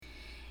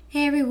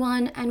Hey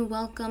everyone, and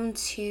welcome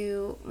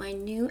to my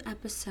new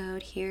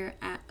episode here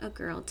at A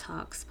Girl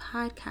Talks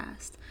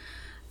podcast.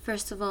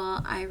 First of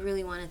all, I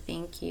really want to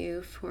thank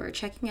you for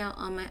checking out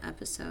all my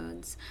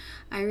episodes.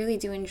 I really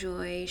do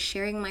enjoy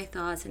sharing my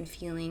thoughts and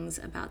feelings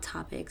about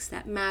topics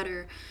that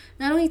matter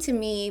not only to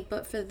me,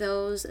 but for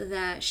those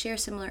that share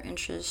similar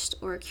interests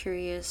or are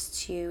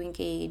curious to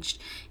engage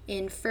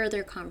in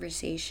further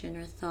conversation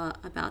or thought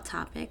about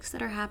topics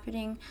that are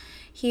happening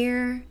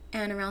here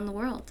and around the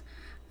world.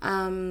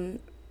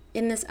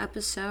 In this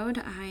episode,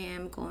 I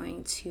am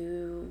going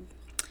to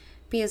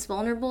be as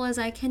vulnerable as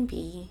I can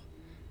be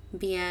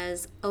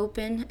as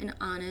open and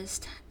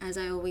honest as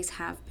I always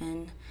have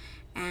been,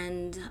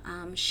 and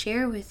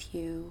share with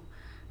you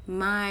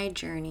my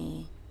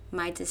journey,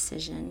 my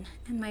decision,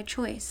 and my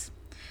choice.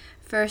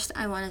 First,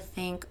 I want to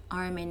thank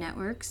RMA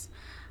Networks.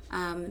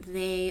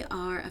 They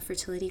are a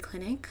fertility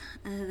clinic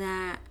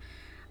that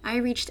I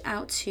reached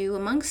out to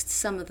amongst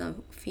some of the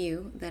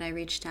few that I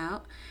reached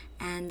out,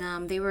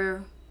 and they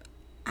were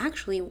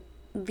actually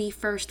the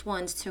first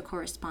ones to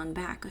correspond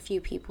back. A few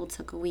people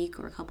took a week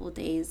or a couple of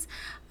days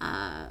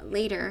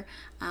later,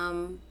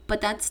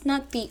 but that's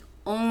not the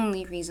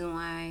only reason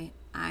why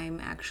I'm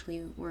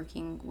actually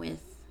working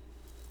with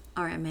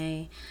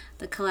RMA.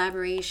 The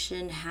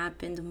collaboration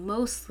happened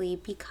mostly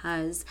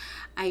because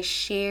I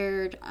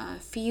shared a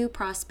few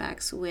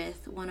prospects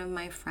with one of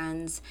my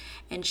friends,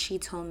 and she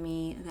told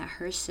me that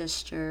her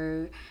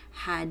sister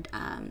had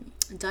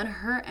done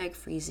her egg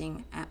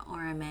freezing at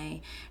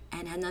RMA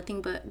and had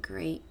nothing but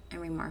great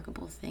and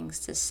remarkable things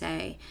to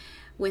say.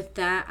 With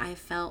that, I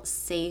felt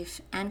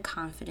safe and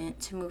confident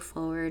to move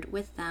forward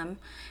with them,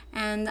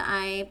 and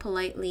I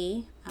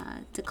politely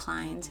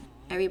declined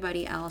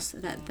everybody else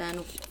that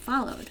then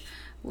followed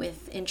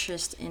with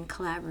interest in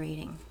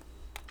collaborating.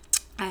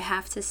 I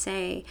have to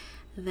say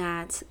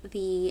that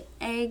the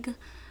egg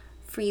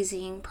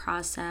freezing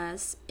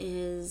process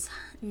is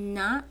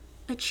not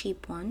a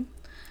cheap one,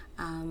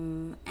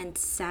 and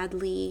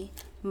sadly,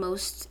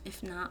 most,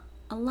 if not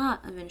a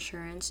lot, of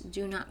insurance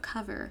do not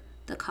cover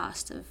the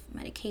cost of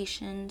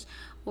medications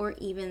or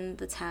even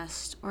the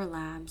test or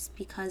labs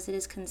because it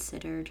is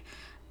considered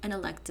an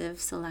elective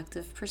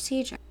selective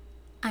procedure.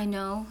 I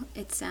know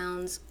it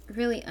sounds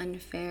really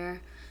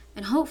unfair,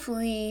 and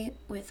hopefully,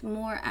 with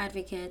more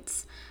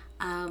advocates,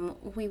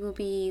 we will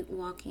be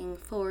walking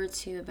forward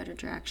to a better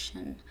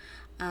direction.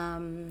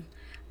 I'm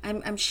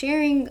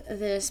sharing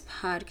this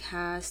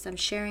podcast, I'm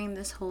sharing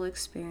this whole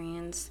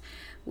experience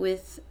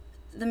with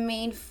the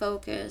main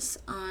focus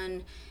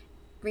on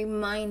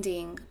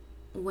reminding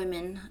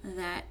women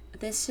that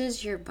this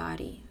is your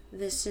body,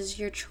 this is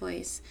your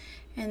choice,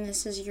 and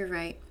this is your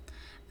right.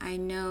 I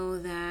know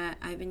that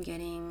I've been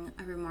getting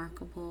a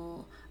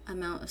remarkable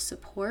amount of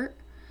support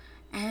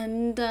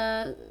and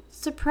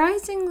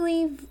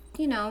surprisingly,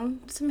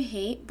 some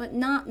hate, but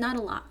not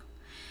a lot.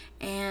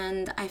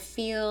 And I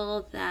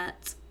feel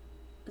that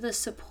the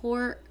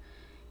support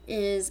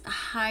is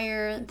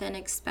higher than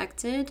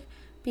expected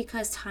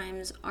because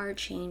times are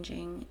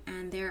changing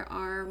and there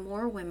are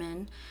more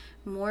women,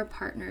 more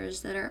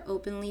partners that are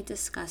openly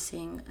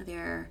discussing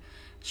their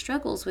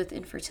struggles with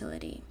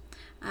infertility.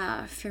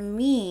 For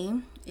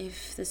me,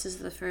 if this is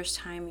the first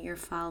time you're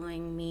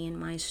following me and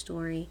my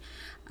story,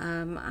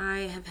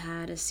 I have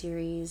had a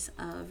series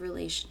of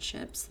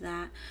relationships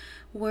that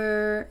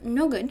were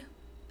no good,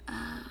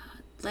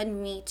 led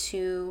me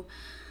to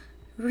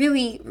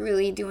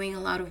really doing a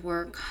lot of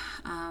work.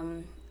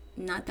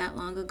 Not that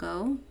long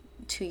ago,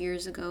 2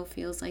 years ago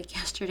feels like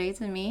yesterday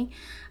to me,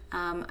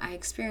 I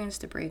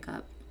experienced a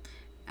breakup.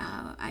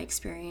 I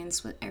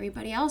experienced what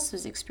everybody else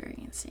was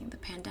experiencing, the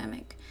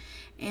pandemic.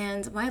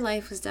 And my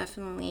life was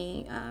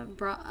definitely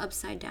brought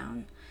upside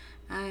down.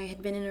 I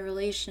had been in a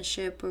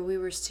relationship where we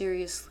were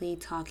seriously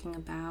talking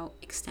about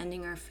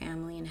extending our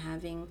family and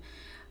having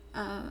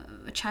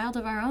a child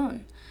of our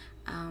own.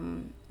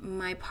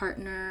 My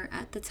partner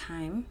at the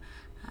time,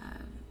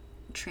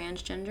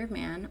 transgender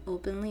man,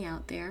 openly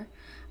out there,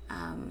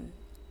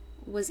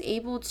 was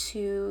able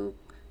to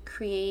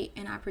create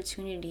an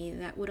opportunity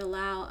that would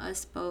allow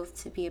us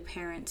both to be a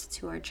parent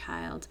to our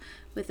child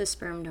with a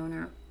sperm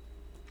donor.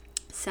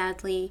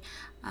 Sadly,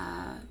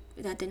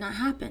 that did not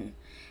happen,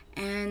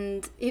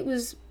 and it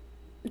was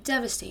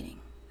devastating.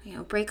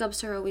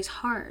 Breakups are always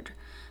hard,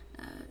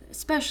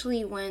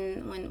 especially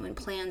when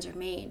plans are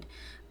made,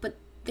 but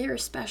they're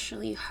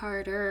especially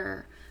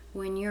harder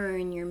when you're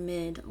in your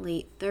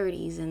late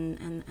 30s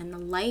and the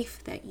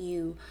life that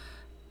you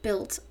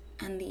built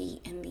and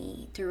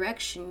the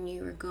direction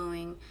you were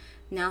going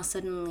now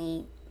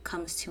suddenly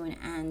comes to an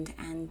end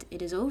and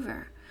it is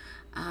over.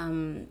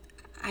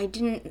 I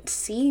didn't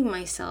see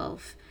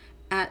myself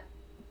at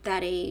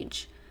that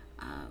age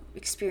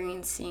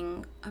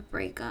experiencing a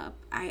breakup.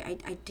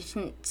 I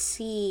didn't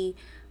see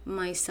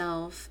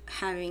myself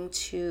having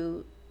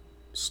to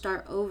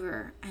start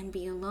over and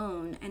be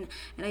alone. And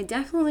I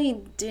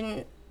definitely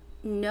didn't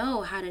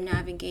know how to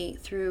navigate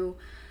through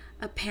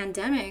a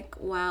pandemic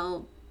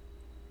while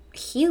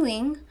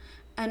healing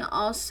and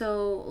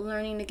also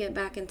learning to get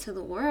back into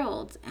the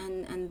world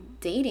and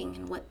dating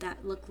and what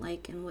that looked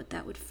like and what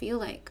that would feel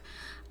like.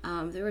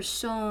 There were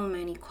so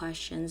many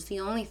questions. The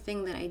only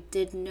thing that I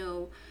did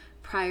know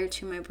prior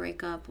to my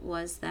breakup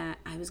was that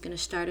I was going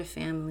to start a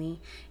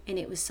family, and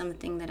it was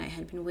something that I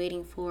had been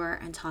waiting for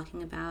and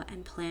talking about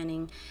and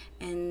planning,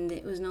 and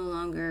it was no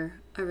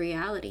longer a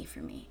reality for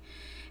me.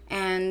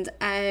 And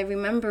I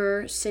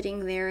remember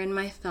sitting there in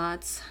my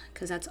thoughts,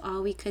 because that's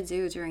all we could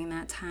do during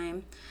that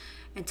time,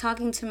 and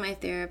talking to my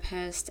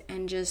therapist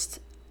and just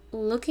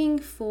looking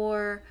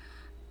for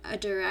a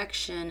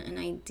direction, an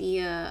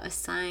idea, a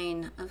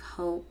sign of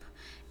hope.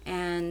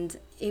 And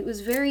it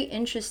was very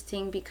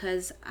interesting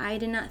because I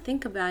did not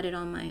think about it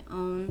on my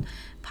own,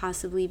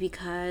 possibly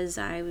because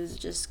I was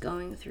just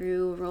going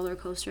through a roller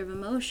coaster of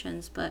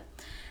emotions. But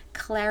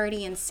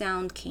clarity and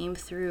sound came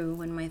through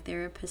when my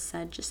therapist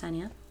said,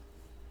 Jasenia,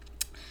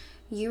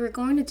 you were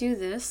going to do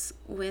this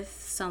with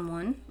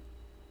someone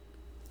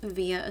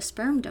via a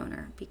sperm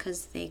donor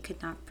because they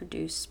could not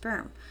produce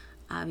sperm.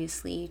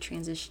 Obviously,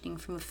 transitioning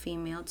from a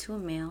female to a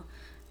male,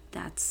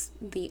 that's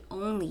the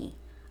only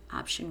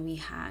option we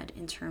had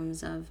in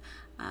terms of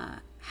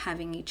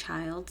having a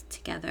child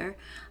together.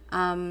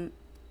 And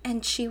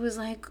she was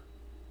like,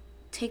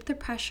 take the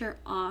pressure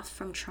off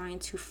from trying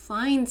to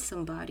find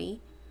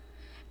somebody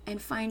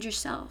and find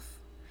yourself.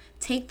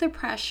 Take the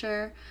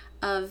pressure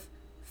of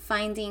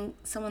finding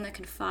someone that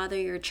can father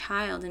your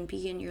child and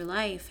be in your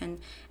life, and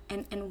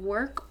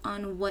work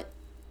on what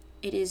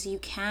it is you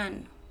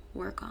can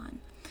work on.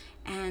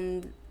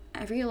 And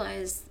I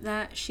realized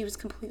that she was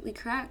completely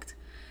correct.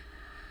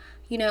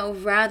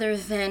 Rather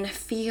than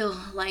feel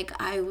like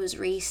I was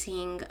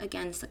racing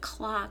against the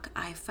clock,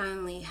 I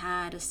finally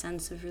had a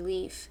sense of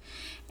relief.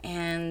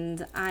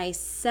 And I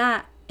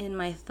sat in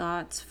my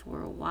thoughts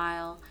for a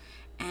while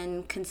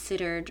and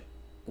considered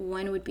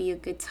when would be a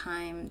good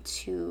time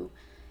to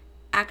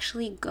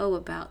actually go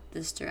about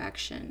this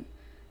direction,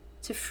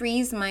 to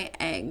freeze my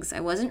eggs. I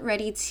wasn't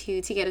ready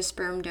to get a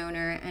sperm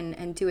donor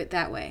and do it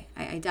that way.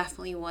 I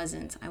definitely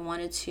wasn't. I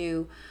wanted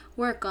to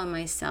work on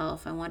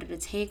myself. I wanted to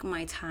take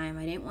my time.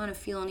 I didn't want to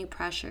feel any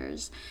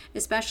pressures,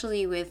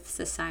 especially with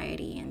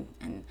society.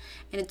 And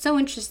it's so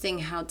interesting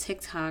how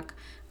TikTok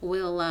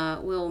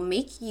will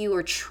make you,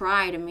 or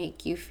try to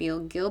make you, feel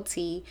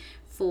guilty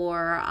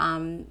for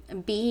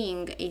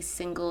being a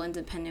single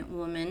independent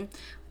woman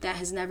that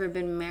has never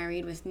been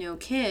married with no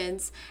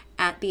kids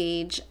at the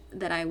age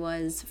that I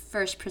was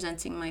first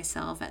presenting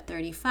myself at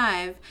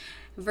 35,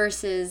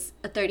 versus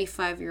a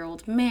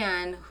 35-year-old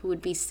man who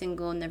would be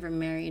single, never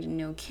married, and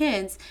no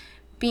kids,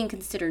 being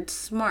considered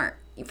smart.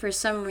 For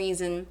some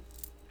reason,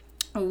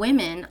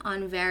 women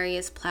on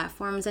various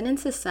platforms and in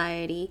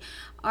society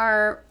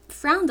are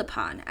frowned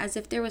upon as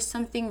if there was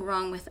something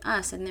wrong with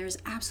us, and there's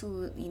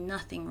absolutely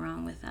nothing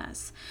wrong with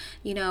us.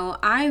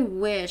 I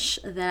wish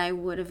that I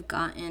would have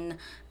gotten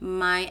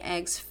my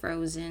eggs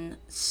frozen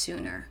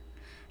sooner.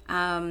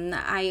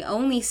 I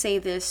only say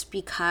this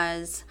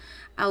because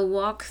I'll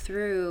walk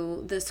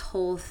through this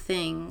whole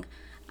thing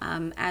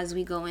as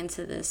we go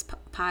into this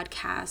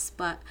podcast,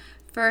 but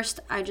first,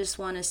 I just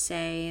want to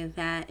say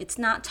that it's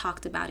not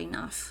talked about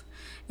enough,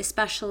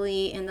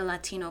 especially in the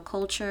Latino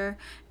culture,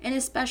 and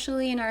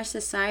especially in our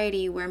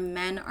society where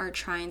men are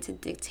trying to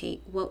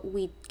dictate what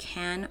we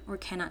can or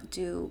cannot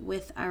do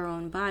with our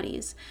own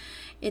bodies.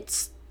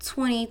 It's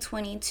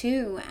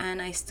 2022, and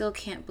I still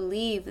can't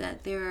believe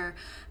that there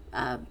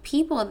are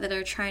people that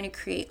are trying to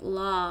create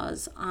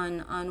laws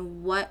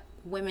on what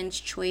women's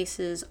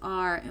choices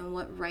are and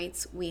what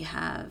rights we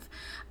have.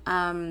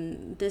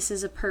 This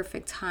is a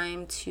perfect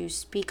time to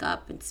speak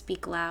up and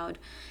speak loud.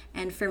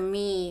 And for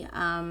me,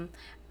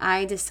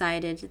 I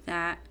decided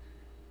that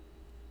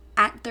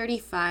at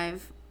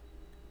 35,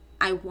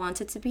 I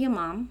wanted to be a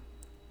mom,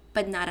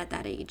 but not at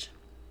that age.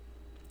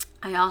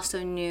 I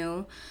also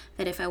knew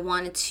that if I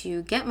wanted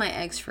to get my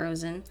eggs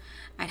frozen,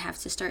 I'd have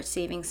to start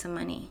saving some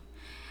money.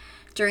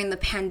 During the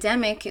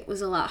pandemic, it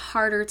was a lot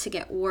harder to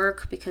get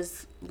work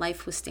because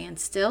life was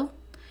standstill.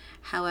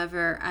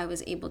 However, I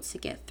was able to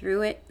get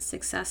through it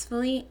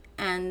successfully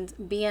and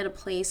be at a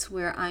place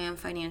where I am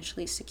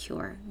financially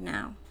secure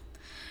now.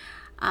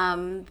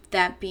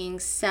 That being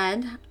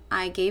said,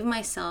 I gave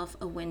myself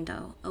a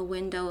window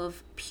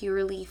of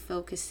purely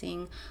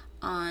focusing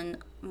on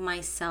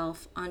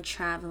myself, on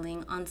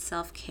traveling, on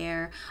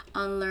self-care,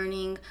 on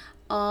learning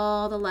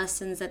all the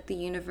lessons that the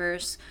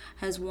universe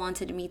has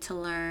wanted me to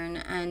learn,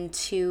 and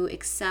to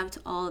accept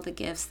all the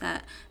gifts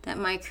that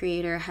my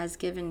creator has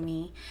given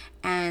me.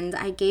 And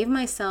I gave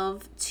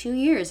myself 2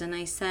 years, and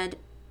I said,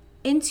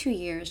 in 2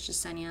 years,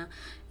 Jasenia,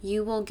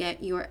 you will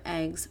get your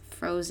eggs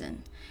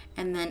frozen.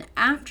 And then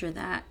after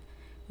that,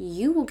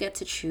 you will get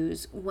to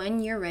choose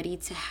when you're ready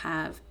to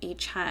have a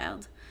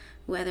child,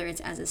 whether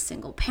it's as a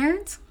single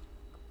parent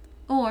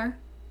or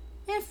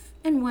if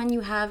and when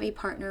you have a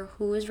partner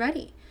who is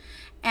ready.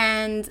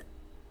 And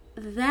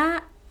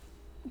that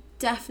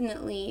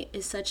definitely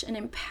is such an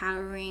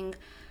empowering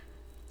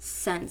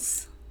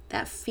sense,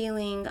 that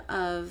feeling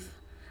of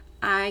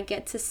I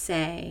get to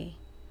say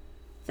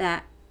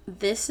that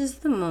this is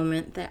the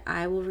moment that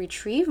I will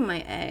retrieve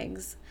my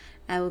eggs.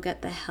 I will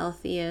get the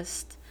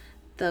healthiest,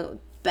 the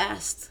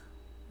best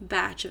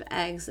batch of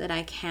eggs that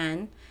I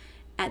can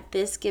at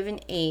this given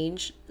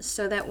age,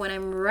 so that when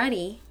I'm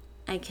ready,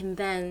 I can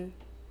then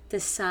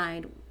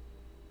decide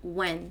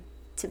when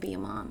to be a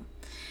mom.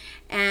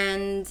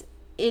 And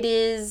it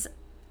is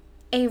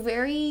a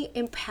very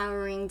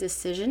empowering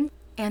decision.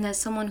 And as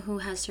someone who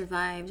has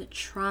survived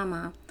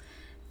trauma,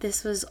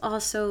 this was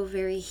also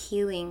very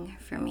healing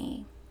for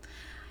me.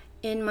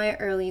 In my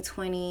early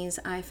 20s,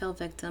 I fell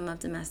victim of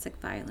domestic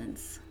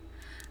violence.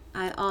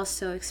 I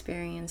also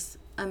experienced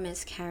a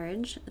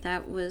miscarriage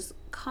that was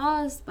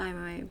caused by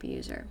my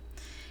abuser.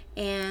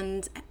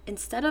 And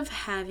instead of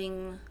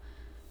having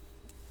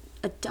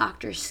a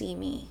doctor see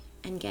me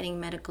and getting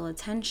medical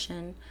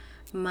attention,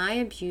 my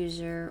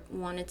abuser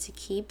wanted to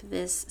keep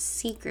this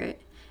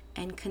secret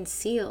and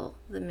conceal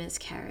the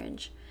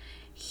miscarriage.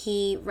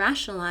 He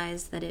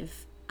rationalized that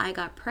if I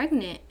got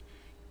pregnant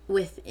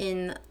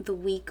within the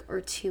week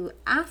or two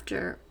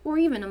after, or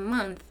even a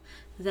month,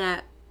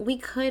 that we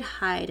could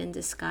hide and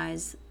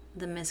disguise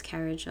the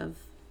miscarriage of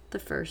the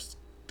first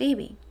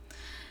baby.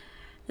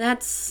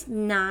 That's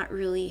not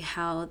really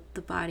how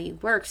the body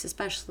works,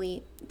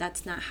 especially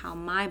that's not how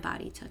my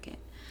body took it.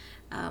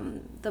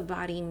 The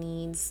body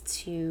needs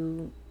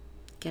to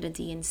get a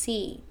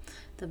D&C.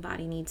 The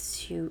body needs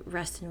to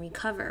rest and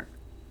recover.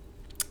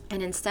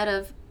 And instead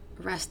of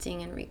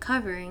resting and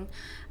recovering,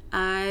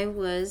 I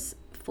was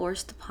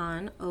forced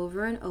upon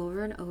over and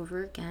over and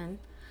over again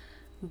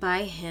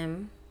by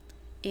him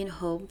in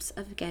hopes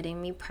of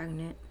getting me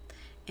pregnant.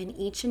 And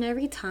each and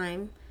every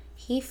time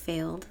he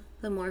failed,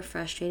 the more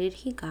frustrated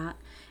he got,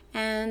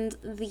 and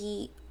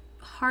the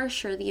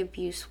harsher the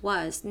abuse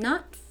was.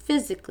 Not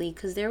physically,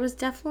 because there was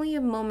definitely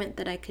a moment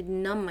that I could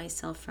numb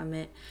myself from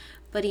it,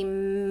 but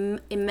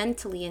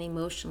mentally and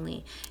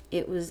emotionally,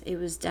 it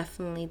was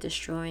definitely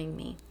destroying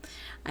me.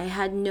 I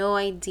had no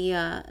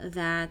idea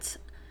that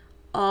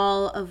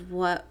all of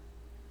what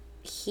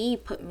he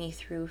put me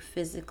through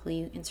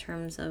physically in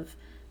terms of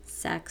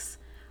sex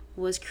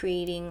was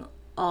creating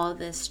all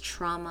this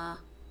trauma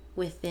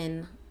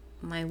within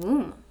my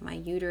womb, my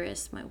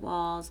uterus, my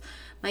walls,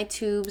 my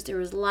tubes. There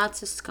was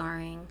lots of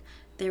scarring.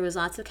 There was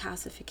lots of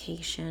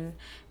calcification.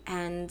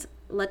 And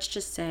let's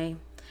just say,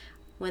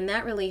 when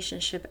that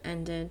relationship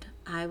ended,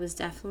 I was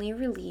definitely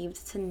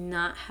relieved to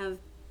not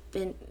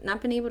been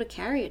able to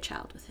carry a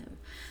child with him.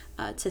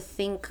 To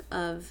think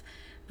of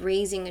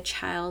raising a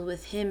child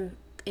with him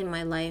in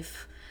my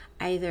life,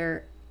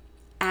 either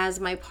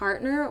as my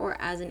partner or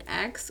as an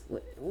ex,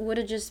 would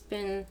have just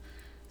been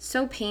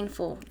so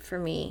painful for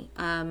me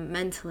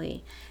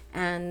mentally,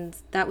 and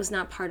that was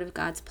not part of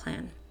God's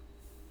plan.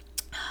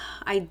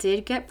 I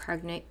did get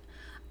pregnant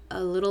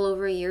a little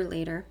over a year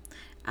later.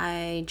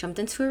 I jumped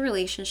into a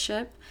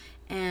relationship,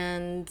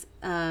 and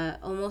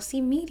almost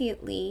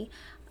immediately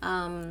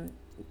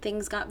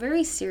things got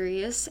very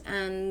serious,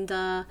 and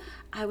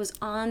I was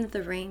on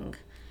the ring,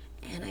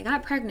 and I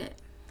got pregnant.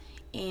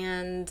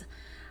 And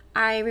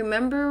I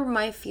remember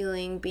my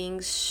feeling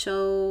being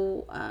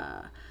so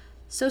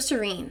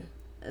serene.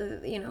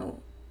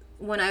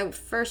 When I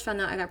first found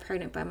out I got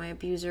pregnant by my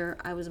abuser,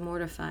 I was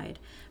mortified.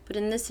 But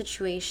in this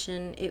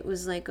situation, it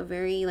was like a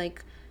very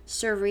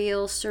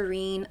surreal,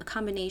 serene, a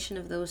combination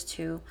of those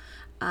two.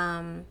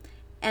 And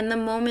the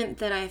moment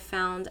that I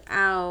found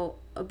out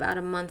about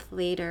a month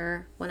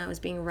later, when I was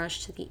being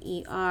rushed to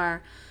the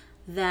ER,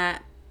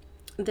 that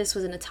this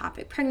was an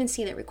ectopic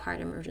pregnancy that required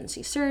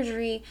emergency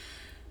surgery,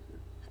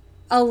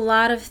 a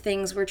lot of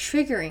things were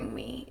triggering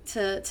me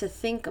to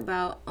think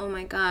about, oh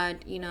my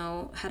God,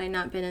 had I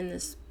not been in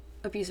this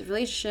abusive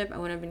relationship, I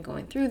wouldn't have been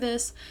going through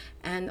this.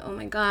 And oh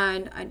my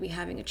God, I'd be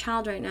having a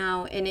child right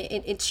now. And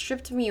it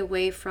stripped me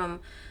away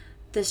from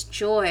this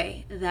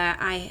joy that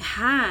I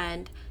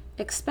had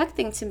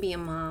expecting to be a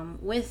mom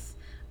with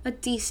a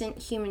decent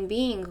human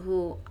being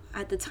who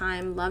at the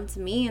time loved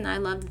me and I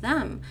loved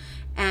them.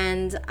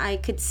 And I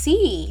could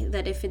see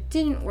that if it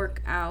didn't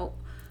work out,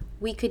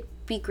 we could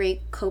be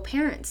great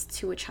co-parents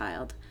to a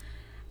child.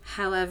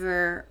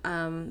 However,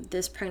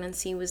 this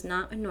pregnancy was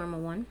not a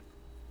normal one.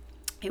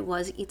 It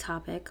was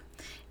ectopic,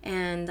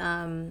 and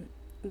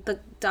the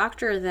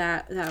doctor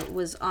that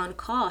was on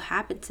call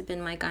happened to have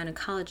been my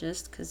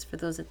gynecologist, because for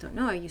those that don't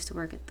know, I used to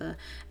work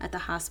at the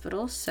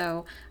hospital,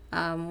 so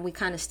we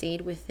kind of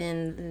stayed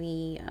within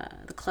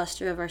the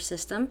cluster of our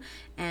system,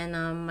 and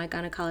my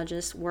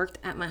gynecologist worked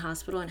at my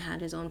hospital and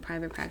had his own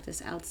private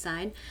practice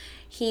outside.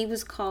 He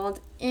was called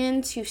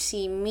in to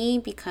see me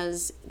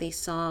because they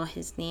saw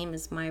his name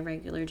as my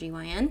regular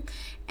GYN,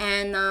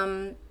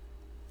 and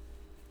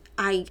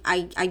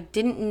I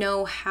didn't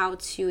know how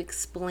to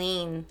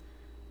explain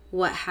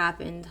what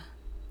happened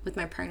with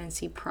my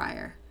pregnancy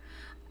prior.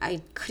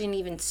 I couldn't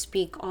even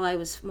speak. All I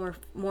was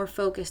more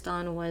focused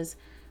on was,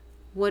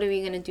 what are we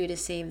going to do to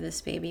save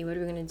this baby? What are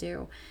we going to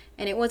do?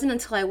 And it wasn't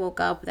until I woke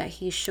up that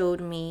he showed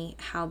me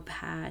how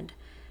bad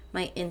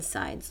my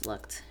insides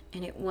looked.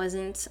 And it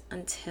wasn't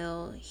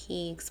until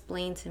he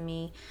explained to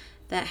me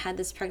that had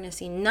this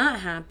pregnancy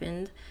not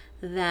happened,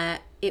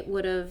 that it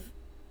would have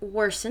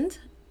worsened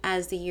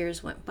as the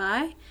years went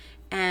by,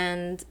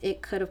 and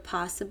it could have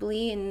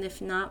possibly, and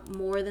if not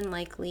more than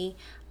likely,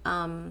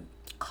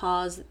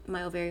 caused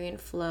my ovarian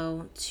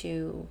flow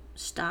to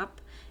stop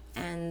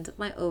and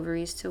my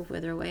ovaries to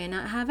wither away and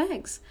not have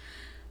eggs.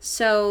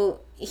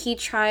 So he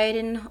tried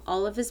in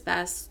all of his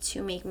best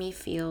to make me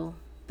feel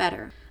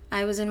better.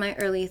 I was in my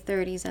early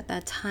 30s at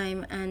that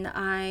time, and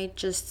I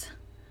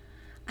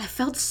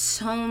felt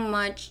so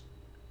much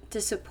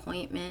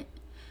disappointment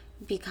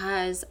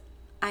because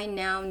I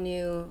now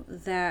knew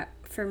that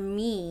for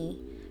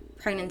me,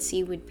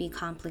 pregnancy would be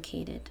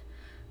complicated.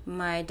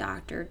 My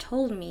doctor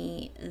told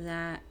me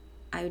that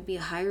I would be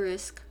a high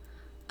risk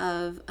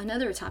of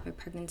another ectopic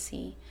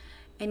pregnancy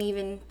and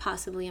even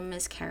possibly a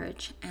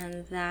miscarriage,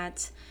 and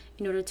that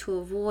in order to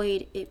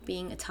avoid it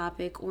being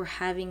ectopic or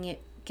having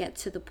it get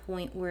to the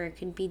point where it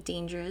could be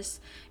dangerous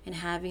and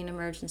having an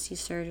emergency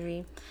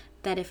surgery,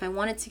 that if I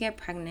wanted to get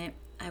pregnant,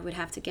 I would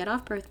have to get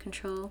off birth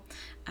control.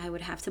 I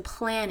would have to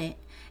plan it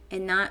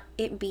and not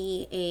it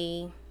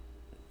be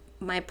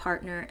my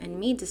partner and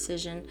me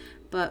decision,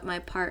 but my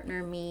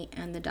partner, me,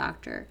 and the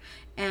doctor.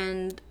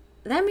 And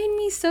that made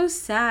me so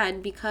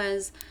sad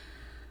because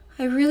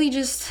I really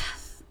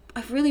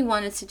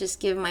wanted to just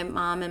give my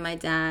mom and my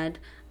dad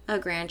a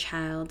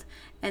grandchild.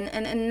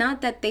 And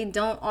not that they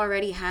don't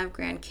already have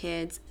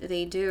grandkids,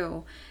 they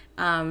do.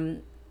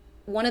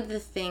 One of the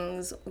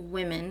things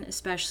women,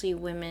 especially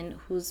women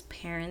whose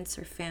parents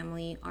or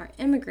family are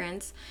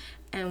immigrants,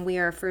 and we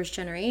are first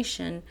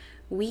generation,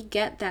 we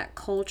get that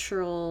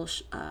cultural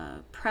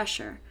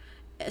pressure,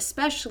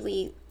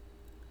 especially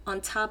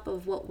on top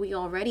of what we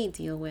already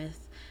deal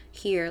with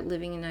here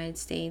living in the United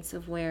States,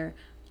 of where,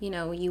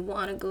 you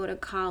want to go to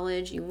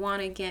college, you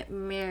want to get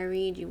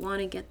married, you want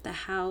to get the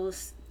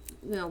house,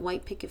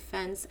 white picket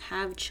fence,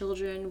 have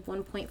children,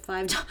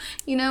 1.5,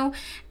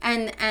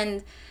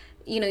 and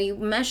you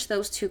mesh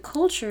those two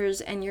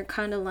cultures and you're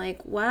kind of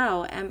like,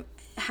 wow,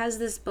 has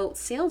this boat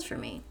sailed for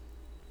me?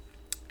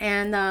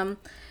 And,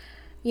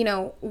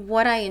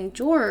 what I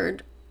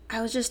endured,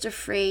 I was just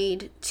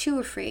too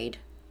afraid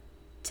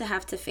to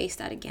have to face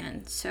that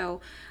again. So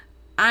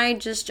I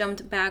just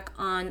jumped back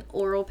on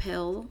oral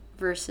pill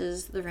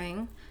versus the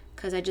ring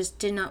because I just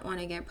did not want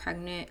to get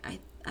pregnant.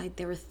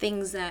 There were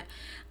things that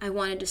I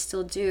wanted to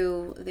still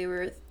do. There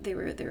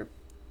were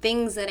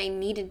things that I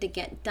needed to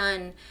get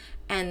done.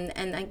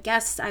 And I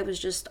guess I was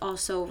just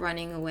also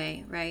running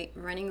away, right?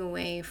 Running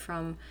away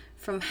from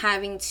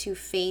having to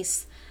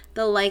face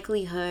the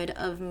likelihood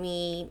of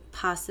me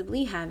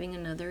possibly having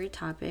another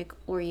ectopic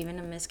or even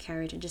a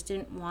miscarriage. I just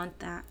didn't want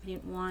that. I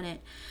didn't want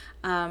it.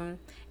 And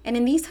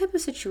in these type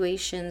of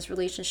situations,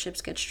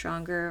 relationships get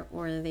stronger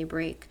or they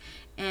break.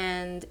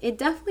 And it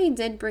definitely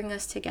did bring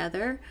us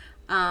together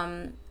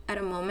at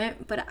a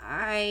moment, but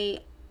I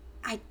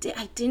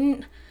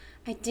didn't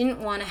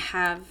want to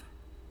have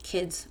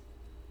kids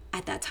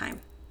at that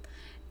time.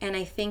 And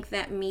I think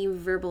that me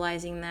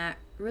verbalizing that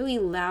really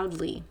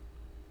loudly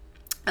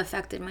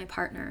affected my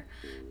partner.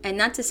 And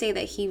not to say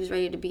that he was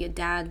ready to be a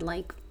dad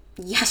like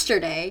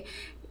yesterday.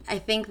 I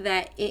think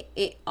that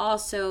it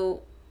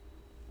also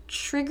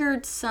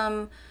triggered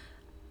some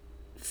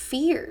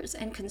fears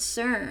and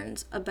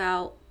concerns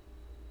about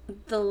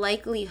the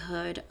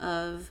likelihood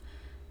of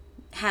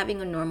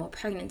having a normal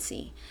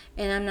pregnancy.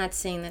 And I'm not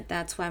saying that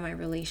that's why my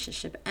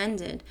relationship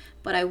ended,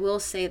 but I will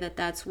say that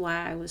that's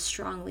why I was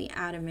strongly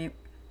adamant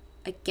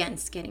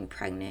against getting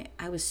pregnant.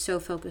 I was so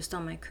focused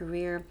on my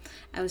career.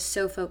 I was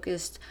so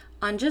focused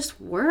on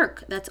just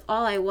work. That's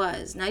all I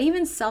was. Not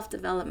even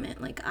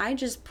self-development. Like, I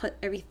just put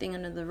everything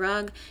under the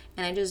rug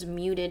and I just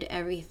muted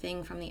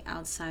everything from the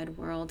outside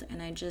world,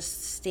 and I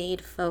just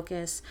stayed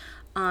focused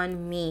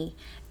on me.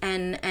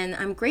 And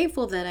I'm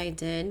grateful that I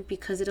did,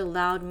 because it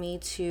allowed me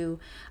to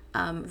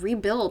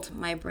rebuild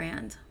my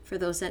brand. For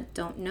those that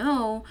don't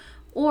know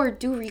or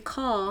do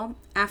recall,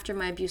 after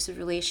my abusive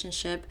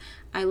relationship,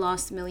 I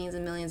lost millions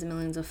and millions and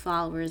millions of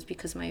followers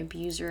because my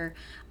abuser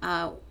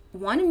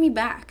wanted me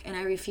back, and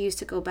I refused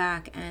to go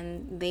back.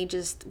 And they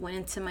just went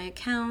into my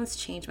accounts,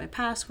 changed my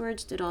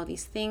passwords, did all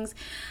these things.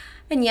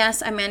 And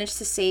yes, I managed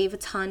to save a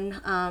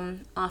ton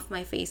off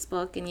my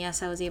Facebook. And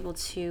yes, I was able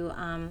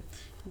to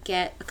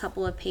get a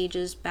couple of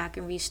pages back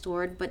and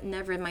restored, but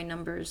never my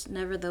numbers,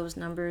 never those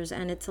numbers.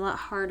 And it's a lot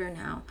harder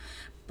now.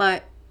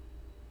 But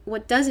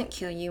what doesn't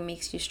kill you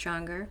makes you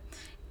stronger.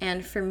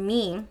 And for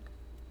me,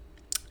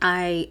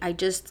 I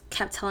just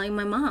kept telling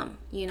my mom,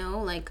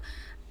 like,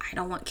 I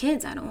don't want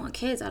kids. I don't want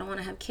kids. I don't want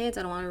to have kids.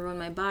 I don't want to ruin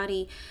my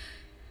body.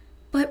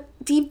 But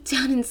deep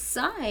down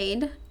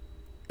inside,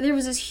 there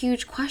was this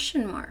huge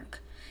question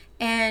mark.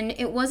 And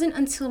it wasn't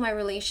until my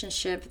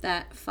relationship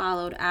that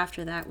followed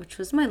after that, which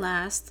was my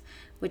last,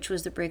 which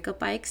was the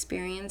breakup I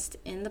experienced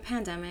in the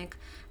pandemic,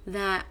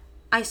 that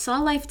I saw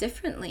life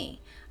differently.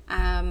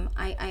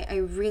 I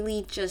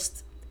really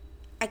just,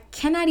 I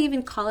cannot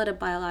even call it a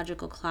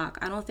biological clock.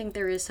 I don't think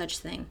there is such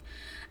thing.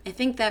 I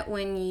think that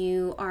when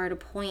you are at a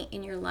point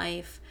in your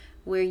life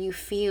where you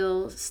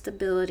feel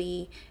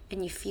stability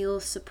and you feel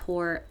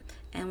support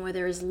and where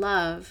there is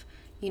love,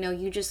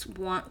 you just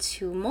want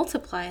to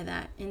multiply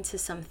that into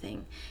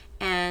something.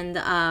 And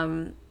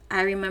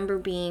I remember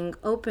being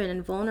open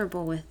and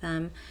vulnerable with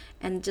them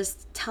and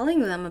just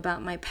telling them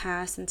about my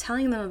past and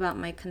telling them about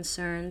my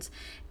concerns.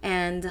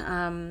 And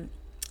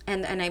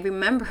I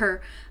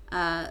remember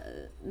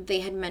they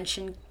had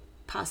mentioned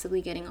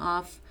possibly getting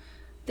off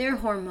their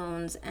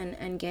hormones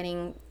and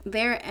getting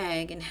their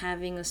egg and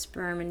having a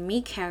sperm and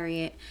me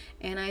carry it.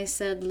 And I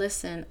said,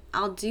 listen,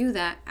 I'll do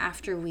that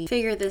after we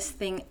figure this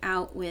thing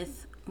out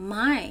with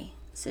my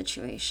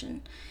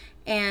situation.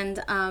 And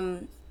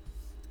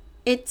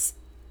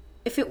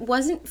if it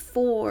wasn't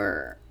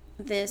for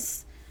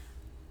this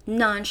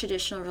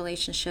non-traditional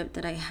relationship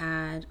that I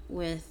had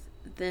with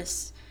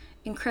this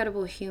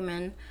incredible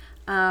human,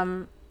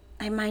 I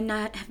might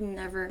not have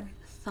never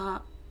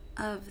thought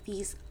of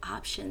these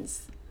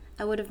options.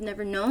 I would have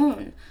never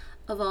known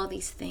of all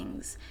these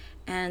things.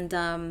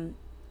 And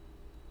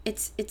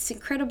it's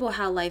incredible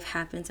how life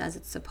happens as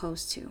it's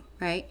supposed to,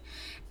 right?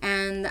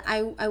 And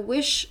I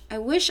wish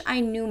I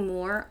knew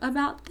more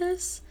about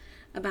this,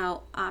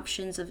 about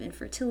options of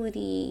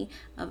infertility,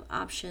 of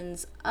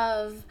options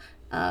of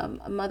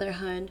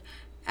motherhood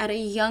at a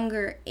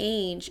younger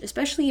age,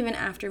 especially even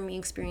after me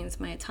experienced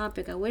my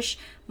ectopic. I wish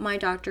my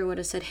doctor would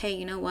have said, hey,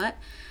 you know what?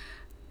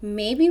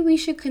 Maybe we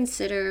should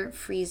consider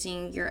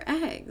freezing your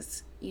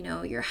eggs.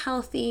 You're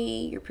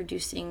healthy, you're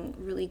producing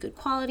really good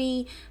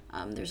quality,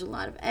 there's a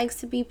lot of eggs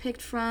to be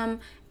picked from.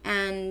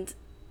 And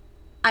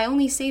I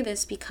only say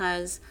this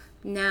because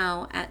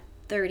now at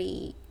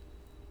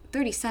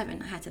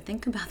 37, I had to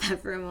think about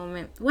that for a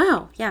moment.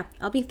 Wow, yeah,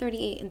 I'll be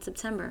 38 in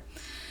September.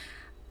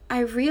 I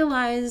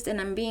realized,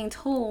 and I'm being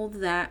told,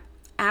 that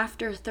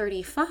after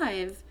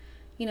 35,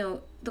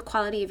 the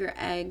quality of your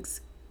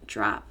eggs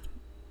drop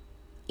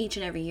each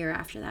and every year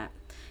after that.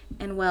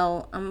 And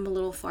well, I'm a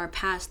little far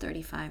past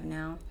 35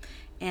 now,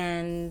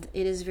 and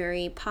it is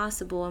very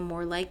possible and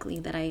more likely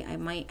that I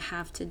might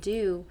have to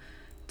do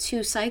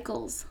 2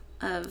 cycles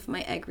of my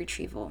egg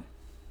retrieval.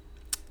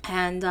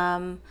 And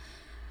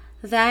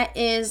that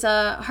is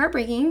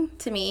heartbreaking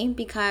to me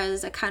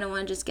because I kind of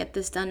want to just get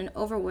this done and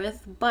over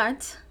with,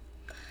 but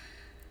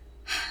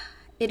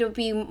it'll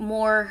be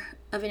more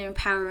of an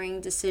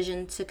empowering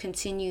decision to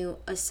continue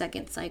a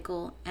second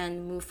cycle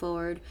and move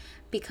forward,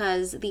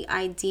 because the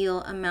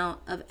ideal amount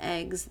of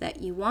eggs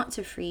that you want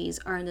to freeze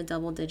are in the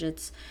double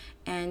digits,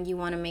 and you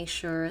want to make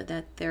sure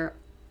that they're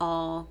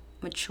all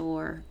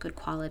mature, good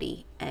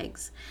quality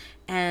eggs.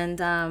 And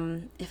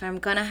if I'm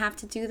gonna have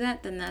to do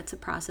that, then that's a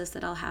process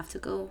that I'll have to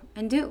go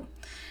and do.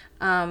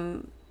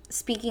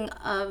 Speaking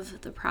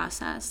of the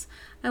process,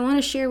 I want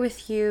to share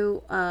with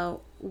you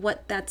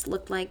what that's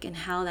looked like and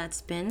how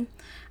that's been.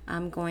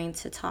 I'm going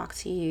to talk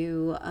to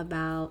you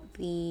about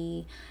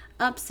the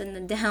ups and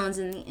the downs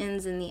and the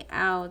ins and the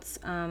outs.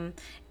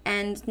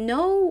 And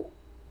no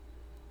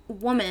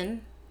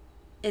woman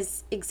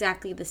is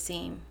exactly the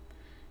same.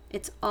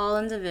 It's all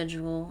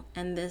individual,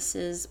 and this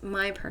is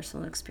my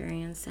personal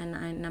experience, and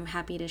I'm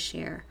happy to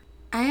share.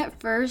 I at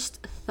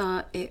first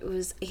thought it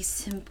was a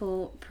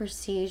simple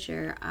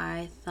procedure.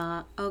 I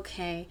thought,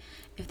 okay,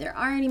 if there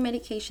are any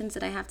medications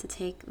that I have to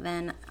take,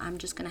 then I'm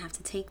just going to have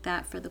to take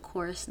that for the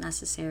course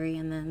necessary,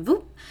 and then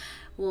whoop,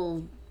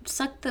 we'll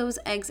suck those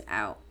eggs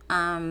out.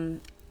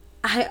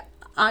 I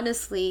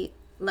honestly,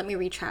 let me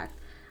retract.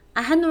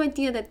 I had no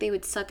idea that they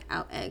would suck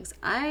out eggs.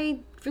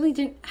 I really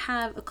didn't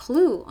have a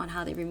clue on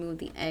how they remove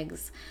the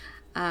eggs.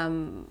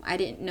 I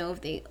didn't know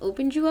if they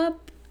opened you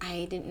up.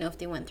 I didn't know if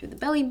they went through the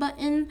belly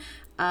button.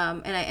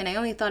 And I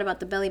only thought about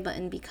the belly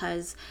button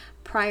because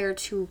prior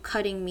to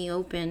cutting me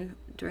open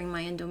during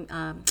my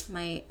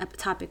my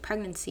ectopic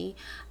pregnancy,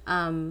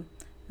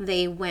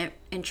 they went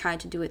and tried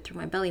to do it through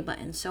my belly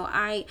button. So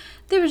I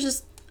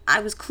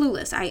was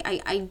clueless.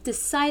 I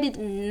decided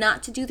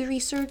not to do the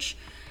research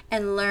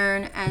and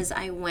learn as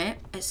I went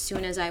as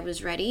soon as I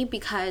was ready,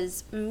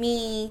 because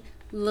me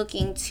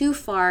looking too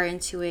far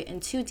into it and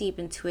too deep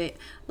into it,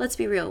 let's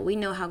be real, we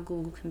know how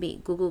Google can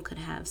be. Google could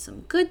have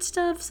some good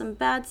stuff, some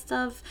bad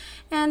stuff,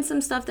 and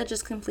some stuff that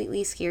just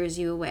completely scares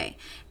you away.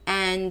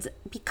 And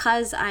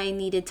because I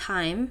needed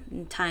time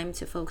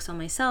to focus on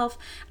myself,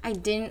 I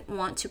didn't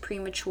want to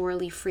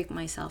prematurely freak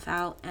myself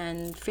out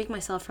and freak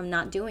myself from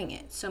not doing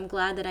it. So I'm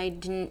glad that I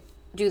didn't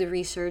do the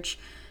research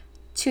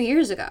 2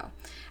 years ago.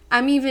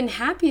 I'm even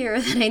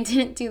happier that I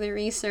didn't do the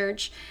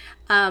research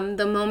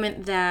the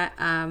moment that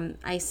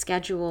I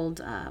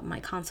scheduled my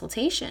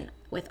consultation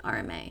with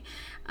RMA,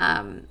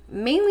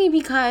 mainly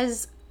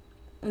because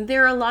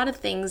there are a lot of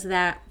things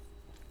that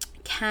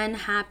can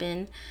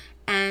happen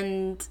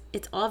and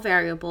it's all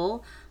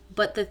variable,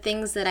 but the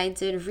things that I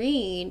did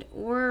read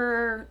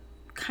were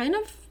kind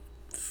of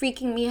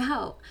freaking me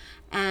out.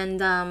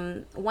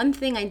 And one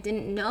thing I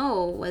didn't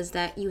know was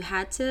that you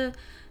had to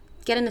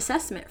get an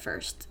assessment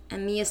first.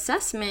 And the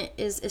assessment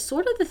is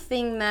sort of the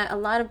thing that a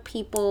lot of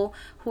people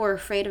who are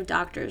afraid of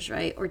doctors,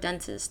 right, or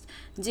dentists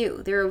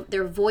do.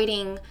 They're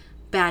avoiding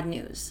bad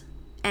news.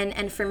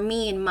 And for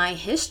me, in my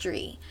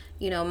history,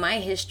 my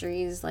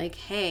history is like,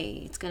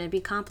 hey, it's going to be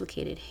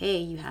complicated. Hey,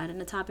 you had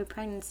an ectopic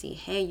pregnancy.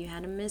 Hey, you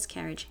had a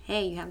miscarriage.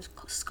 Hey, you have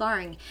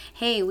scarring.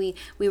 Hey, we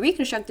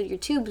reconstructed your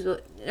tubes,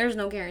 but there's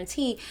no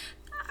guarantee.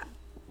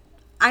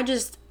 I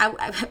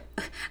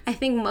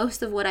think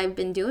most of what I've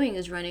been doing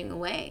is running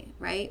away,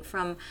 right?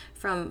 From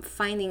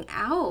finding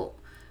out,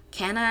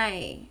 can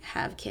I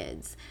have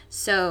kids?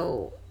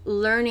 So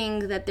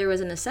learning that there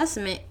was an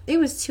assessment, it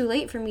was too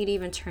late for me to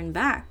even turn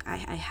back. I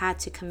had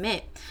to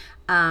commit,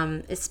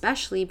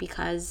 especially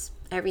because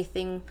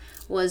everything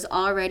was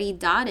already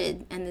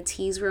dotted and the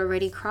T's were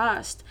already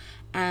crossed.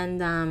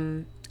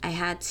 And I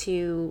had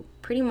to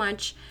pretty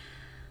much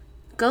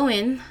go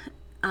in.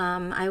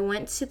 I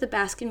went to the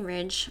Baskin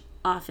Ridge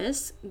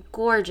office.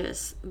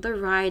 Gorgeous. The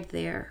ride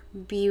there,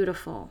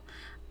 beautiful.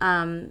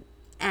 And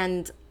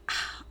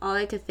all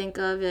I could think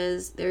of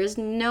is there is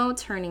no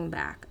turning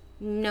back.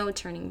 No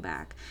turning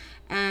back.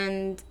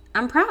 And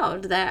I'm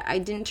proud that I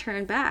didn't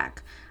turn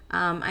back.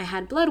 I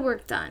had blood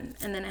work done,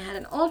 and then I had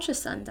an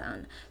ultrasound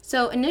done.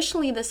 So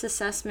initially this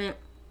assessment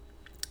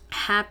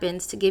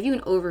happens to give you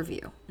an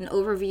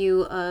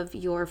overview of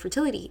your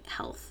fertility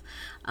health,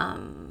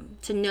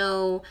 to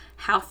know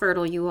how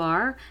fertile you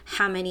are,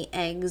 how many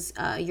eggs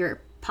you're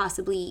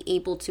possibly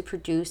able to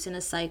produce in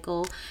a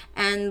cycle,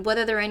 and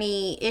whether there are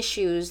any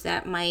issues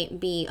that might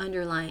be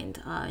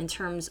underlined in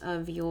terms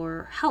of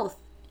your health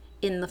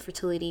in the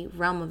fertility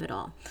realm of it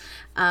all.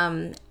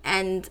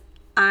 And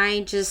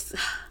I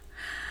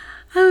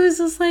was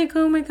just like,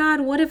 oh my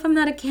God, what if I'm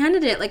not a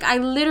candidate? Like, I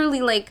literally,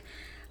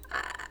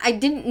 I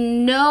didn't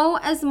know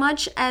as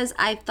much as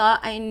I thought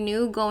I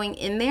knew going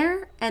in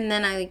there. And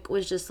then I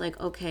was just like,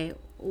 okay,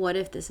 what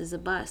if this is a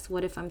bust?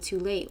 What if I'm too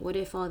late? What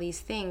if all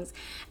these things?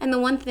 And the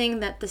one thing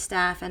that the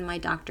staff and my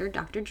doctor,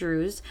 Dr.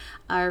 Drews,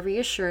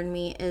 reassured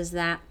me is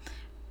that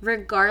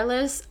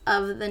regardless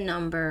of the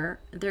number,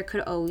 there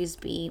could always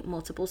be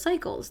multiple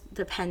cycles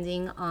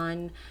depending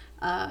on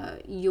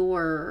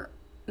your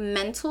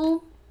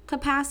mental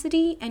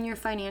capacity and your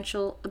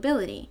financial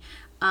ability.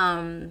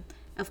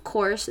 Of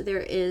course, there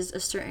is a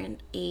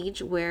certain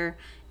age where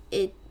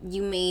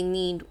you may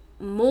need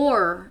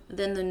more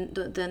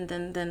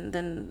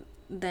than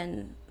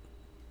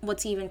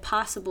what's even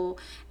possible,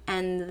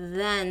 and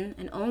then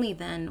and only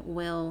then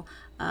will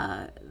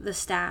the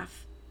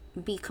staff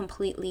be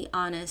completely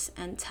honest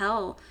and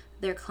tell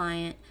their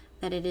client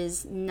that it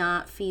is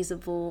not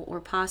feasible or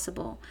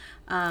possible.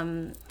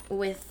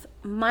 With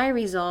my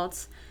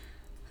results,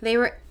 they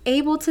were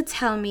able to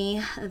tell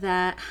me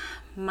that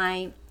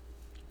my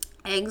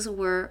eggs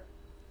were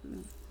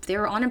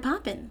on and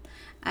popping.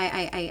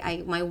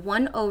 My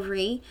one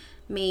ovary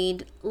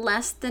made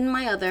less than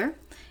my other,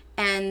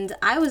 and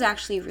I was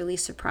actually really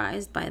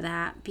surprised by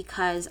that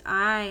because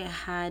I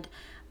had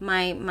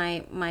my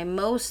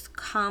most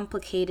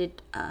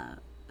complicated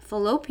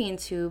fallopian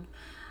tube.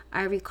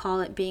 I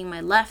recall it being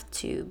my left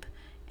tube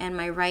and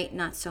my right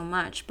not so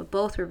much, but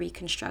both were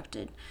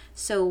reconstructed.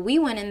 So we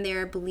went in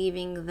there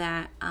believing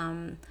that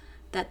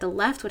that the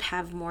left would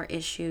have more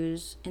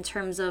issues in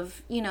terms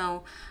of,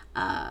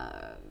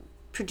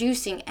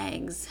 producing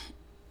eggs,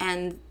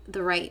 and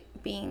the right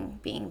being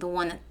the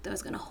one that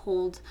was going to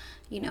hold,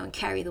 and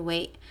carry the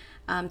weight.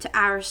 To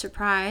our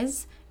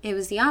surprise, it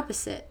was the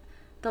opposite.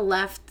 The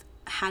left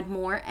had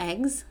more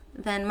eggs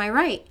than my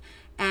right.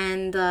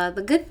 And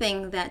the good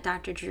thing that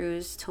Dr.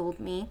 Drews told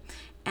me,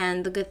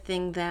 and the good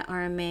thing that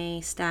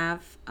RMA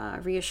staff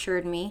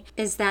reassured me,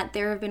 is that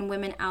there have been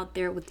women out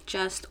there with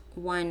just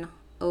one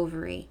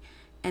ovary,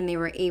 and they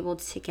were able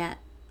to get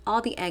all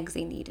the eggs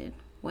they needed,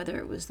 whether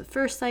it was the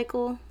first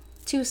cycle,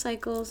 2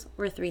 cycles,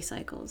 or 3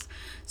 cycles.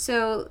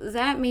 So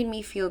that made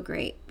me feel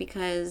great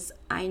because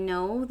I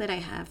know that I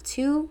have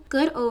 2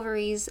 good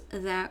ovaries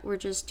that were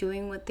just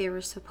doing what they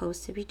were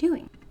supposed to be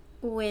doing.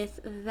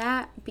 With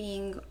that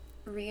being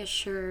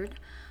reassured,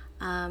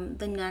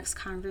 the next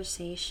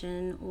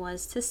conversation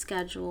was to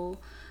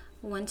schedule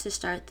when to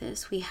start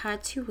this. We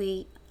had to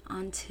wait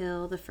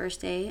until the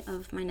first day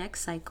of my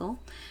next cycle.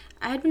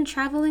 I had been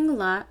traveling a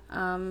lot.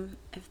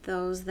 If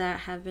those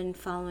that have been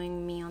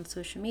following me on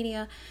social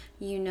media,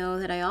 you know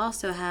that I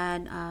also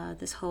had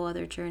this whole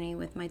other journey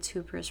with my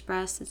tuberous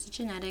breast. It's a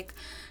genetic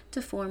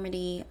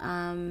deformity.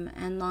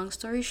 And long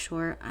story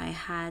short, I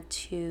had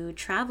to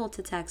travel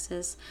to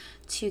Texas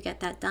to get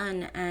that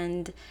done.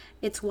 And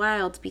it's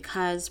wild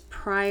because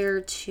prior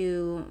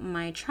to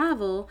my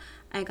travel,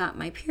 I got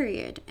my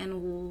period.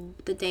 And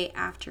the day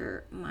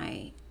after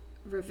my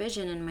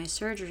revision and my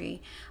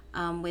surgery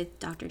with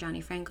Dr.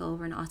 Johnny Franco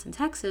over in Austin,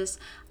 Texas,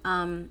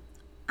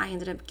 I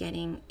ended up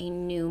getting a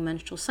new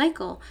menstrual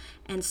cycle.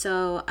 And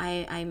so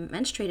I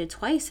menstruated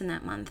twice in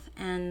that month,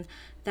 and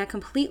that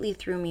completely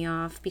threw me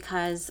off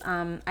because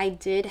I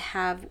did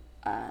have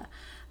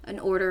an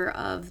order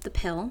of the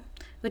pill,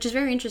 which is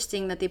very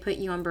interesting that they put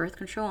you on birth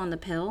control on the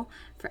pill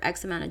for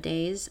X amount of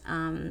days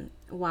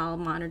while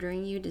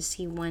monitoring you to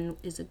see when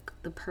is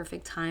the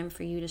perfect time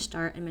for you to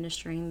start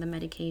administering the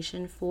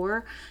medication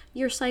for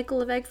your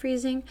cycle of egg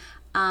freezing.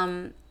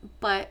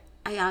 But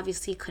I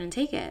obviously couldn't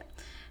take it.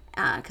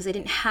 because I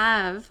didn't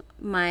have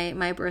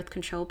my birth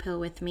control pill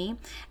with me.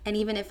 And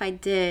even if I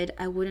did,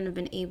 I wouldn't have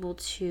been able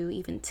to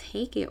even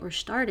take it or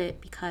start it,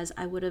 because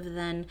I would have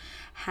then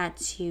had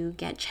to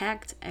get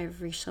checked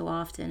every so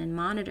often and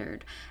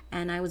monitored.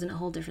 And I was in a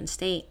whole different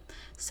state.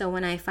 So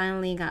when I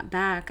finally got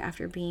back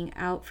after being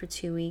out for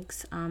 2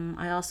 weeks,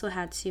 I also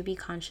had to be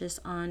conscious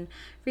on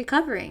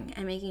recovering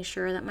and making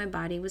sure that my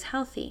body was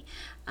healthy.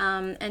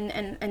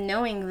 And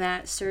knowing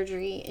that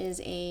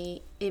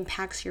surgery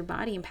impacts your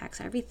body,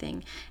 impacts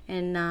everything.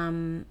 And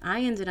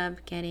I ended up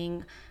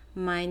getting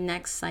my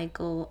next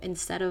cycle,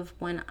 instead of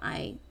when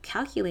I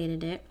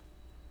calculated it,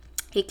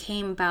 it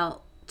came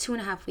about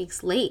 2.5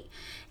 weeks late.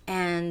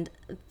 And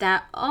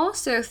that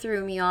also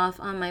threw me off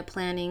on my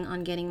planning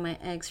on getting my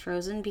eggs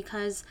frozen,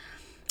 because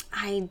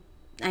I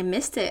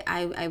missed it.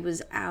 I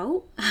was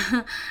out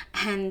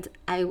and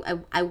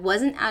I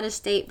wasn't out of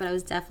state, but I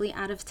was definitely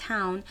out of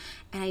town,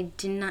 and I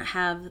did not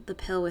have the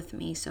pill with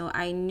me. So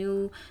I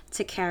knew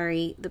to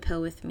carry the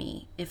pill with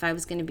me if I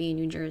was going to be in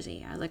New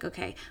Jersey. I was like,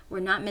 okay, we're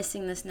not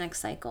missing this next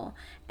cycle.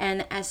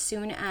 And as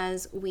soon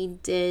as we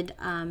did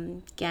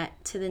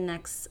get to the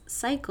next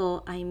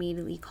cycle, I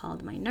immediately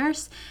called my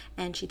nurse,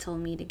 and she told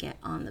me to get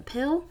on the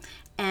pill.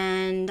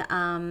 And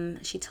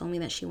she told me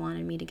that she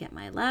wanted me to get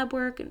my lab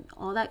work and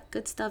all that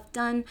good stuff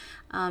done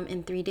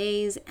in 3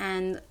 days.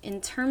 And in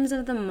terms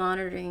of the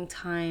monitoring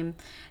time,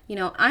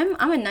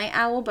 I'm a night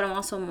owl, but I'm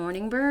also a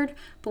morning bird.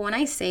 But when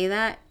I say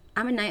that,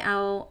 I'm a night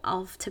owl,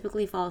 I'll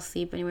typically fall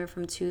asleep anywhere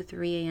from 2,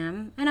 3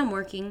 a.m. and I'm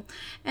working.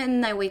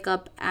 And I wake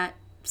up at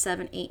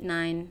 7, 8,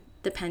 9,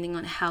 depending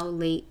on how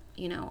late,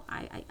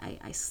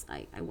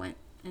 I went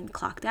and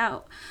clocked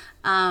out.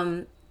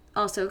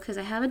 Also, because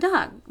I have a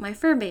dog, my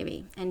fur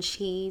baby, and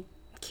she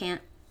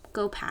can't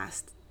go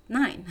past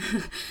 9.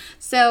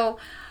 So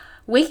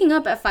waking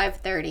up at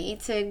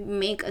 5:30 to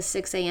make a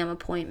 6 a.m.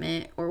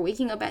 appointment, or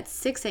waking up at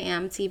 6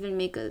 a.m. to even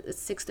make a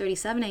 6:30,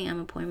 7 a.m.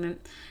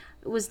 appointment,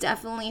 was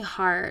definitely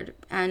hard.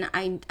 And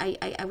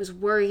I was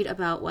worried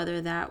about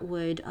whether that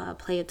would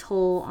play a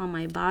toll on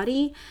my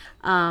body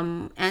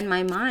and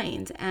my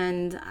mind.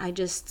 And I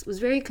just was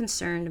very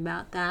concerned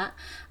about that.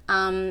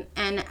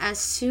 And as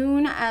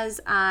soon as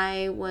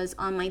I was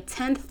on my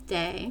 10th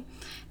day,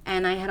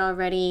 and I had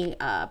already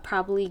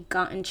probably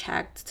gotten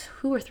checked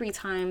 2 or 3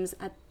 times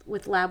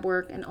with lab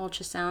work and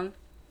ultrasound,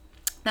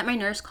 that my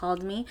nurse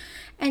called me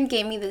and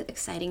gave me the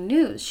exciting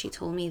news. She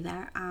told me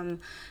that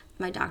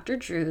my Dr.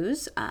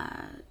 Drews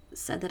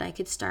said that I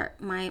could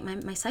start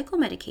my cycle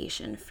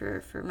medication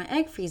for my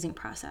egg freezing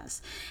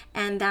process.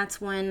 And that's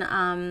when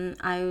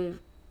I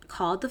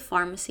called the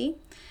pharmacy.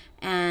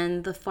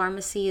 And the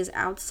pharmacy is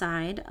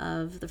outside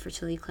of the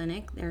fertility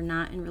clinic. They're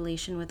not in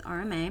relation with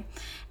RMA.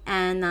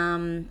 And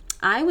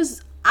I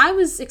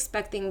was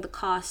expecting the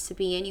cost to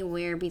be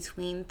anywhere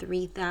between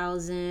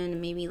 $3,000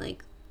 and maybe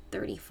like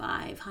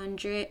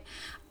 $3,500.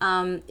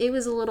 It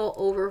was a little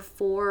over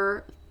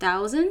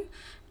 $4,000,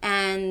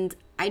 and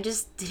I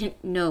just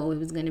didn't know it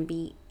was going to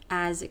be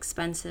as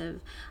expensive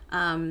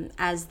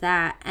as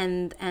that.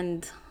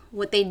 And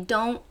what they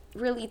don't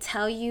really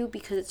tell you,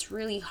 because it's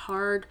really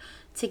hard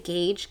to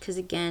gauge, because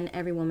again,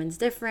 every woman's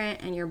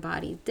different and your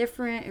body's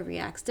different, it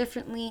reacts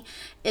differently,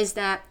 is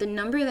that the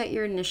number that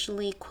you're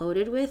initially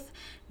quoted with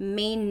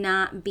may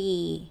not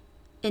be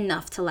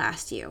enough to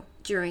last you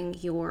during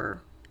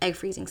your egg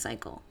freezing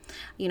cycle.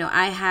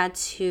 I had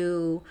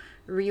to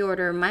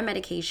reorder my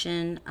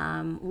medication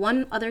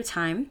one other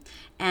time,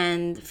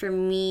 and for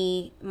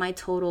me, my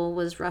total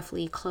was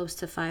roughly close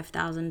to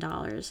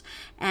 $5,000.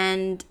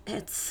 And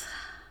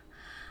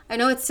I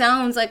know it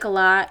sounds like a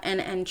lot,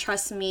 and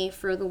trust me,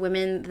 for the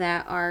women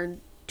that are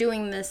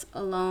doing this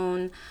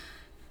alone,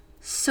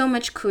 so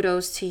much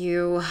kudos to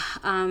you,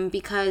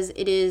 because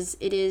it is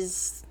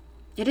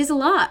a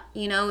lot.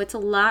 It's a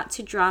lot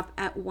to drop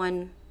at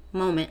one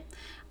moment,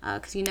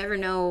 because you never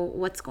know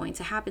what's going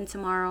to happen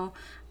tomorrow.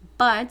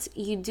 But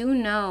you do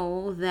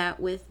know that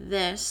with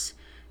this,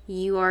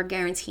 you are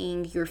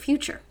guaranteeing your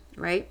future,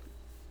 right?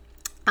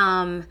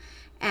 And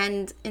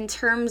in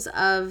terms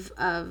of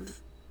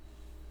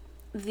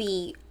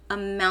the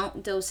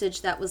amount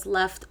dosage that was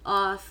left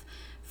off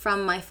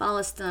from my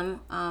Follistim,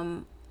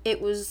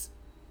 it was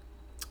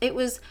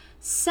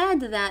said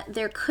that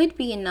there could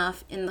be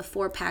enough in the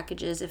 4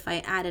 packages if I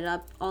added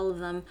up all of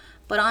them.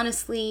 But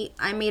honestly,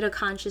 I made a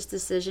conscious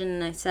decision,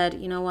 and I said,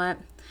 you know what?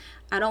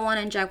 I don't want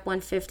to inject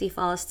 150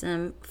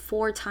 Follistim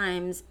 4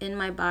 times in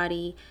my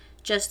body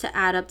just to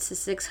add up to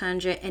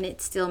 600, and it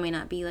still may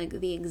not be like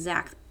the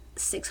exact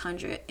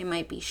 600. It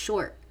might be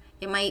short.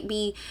 It might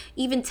be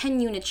even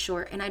 10 units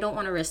short, and I don't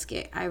want to risk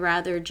it. I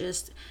rather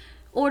just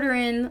order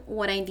in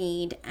what I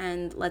need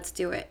and let's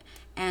do it.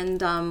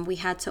 And we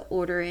had to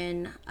order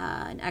in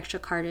an extra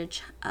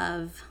cartridge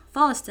of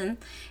Follistim,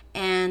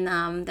 and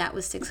that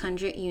was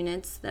 600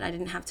 units that I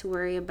didn't have to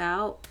worry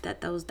about.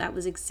 That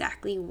was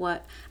exactly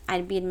what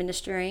I'd be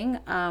administering,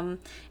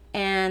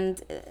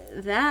 and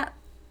that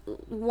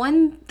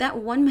one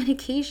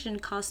medication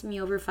cost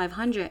me over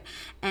 $500,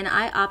 and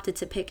I opted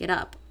to pick it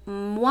up.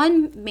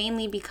 One,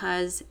 mainly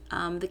because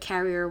the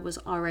carrier was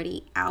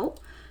already out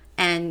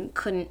and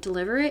couldn't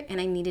deliver it,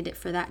 and I needed it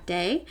for that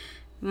day.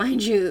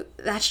 Mind you,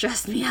 that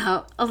stressed me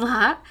out a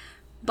lot,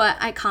 but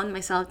I calmed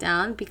myself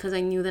down because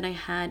I knew that I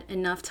had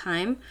enough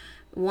time.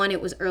 One,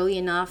 it was early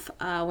enough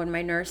when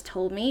my nurse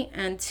told me,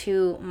 and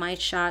two, my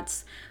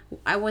shots,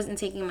 I wasn't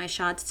taking my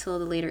shots till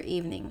the later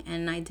evening,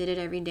 and I did it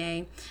every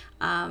day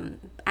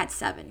at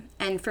 7.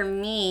 And for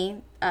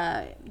me,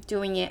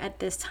 doing it at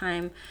this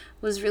time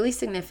was really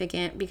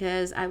significant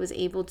because I was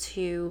able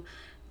to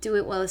do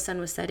it while the sun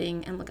was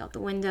setting and look out the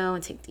window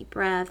and take deep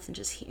breaths, and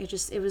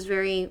it was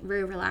very,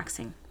 very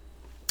relaxing.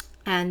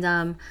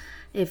 And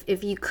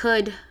if you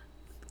could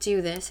do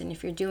this, and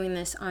if you're doing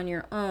this on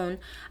your own,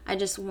 I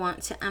just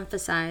want to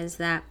emphasize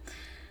that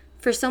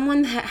for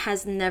someone that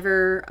has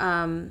never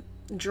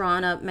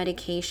drawn up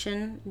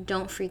medication,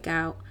 don't freak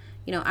out.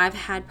 You know, I've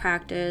had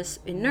practice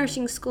in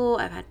nursing school,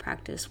 I've had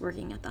practice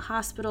working at the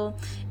hospital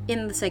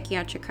in the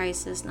psychiatric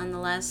crisis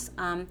nonetheless.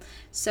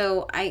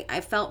 So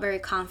I felt very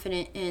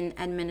confident in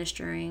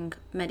administering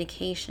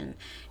medication.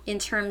 In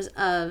terms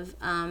of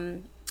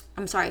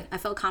I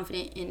felt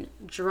confident in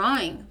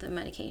drawing the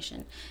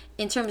medication.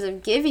 In terms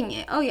of giving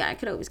it, oh yeah, I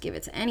could always give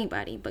it to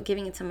anybody, but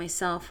giving it to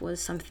myself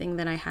was something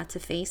that I had to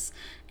face,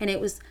 and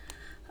it was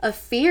a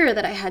fear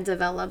that I had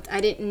developed. I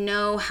didn't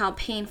know how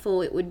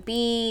painful it would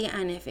be,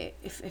 and if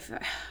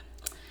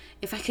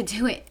I could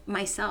do it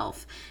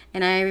myself.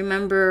 And I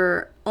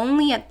remember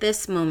only at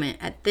this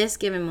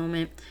given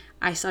moment,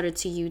 I started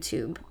to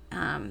YouTube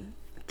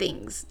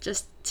things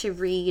just to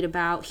read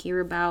about,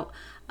 hear about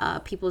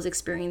people's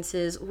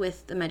experiences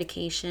with the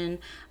medication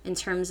in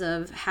terms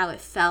of how it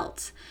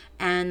felt.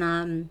 And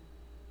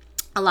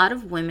a lot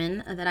of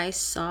women that I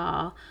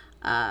saw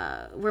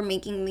were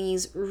making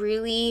these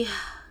really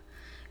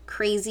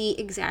crazy,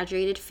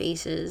 exaggerated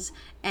faces.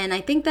 And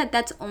I think that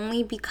that's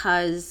only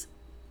because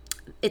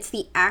it's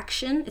the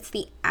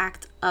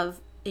act of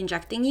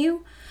injecting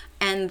you,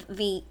 and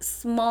the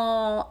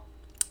small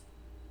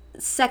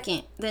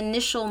second, the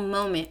initial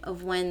moment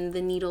of when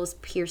the needle's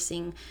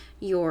piercing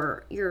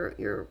your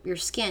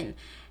skin.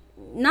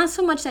 Not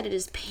so much that it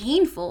is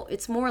painful,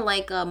 it's more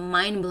like a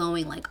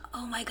mind-blowing, like,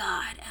 oh my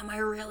god, am I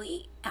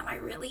really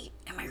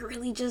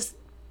just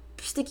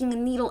sticking a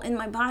needle in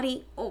my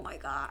body? Oh my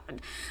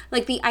god.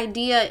 Like, the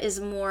idea is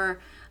more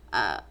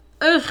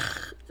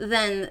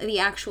than the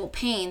actual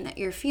pain that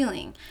you're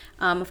feeling.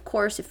 Of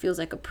course, it feels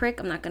like a prick.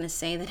 I'm not going to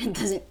say that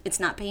it's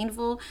not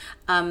painful.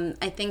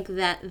 I think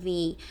that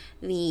the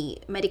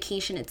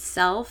medication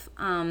itself,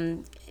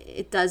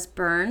 it does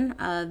burn.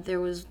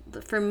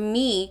 For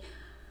me,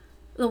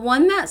 the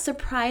one that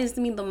surprised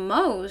me the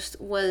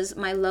most was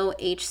my low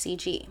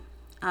HCG.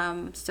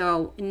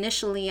 So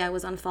initially I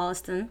was on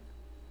Folliston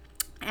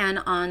and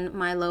on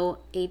my low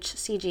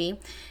HCG,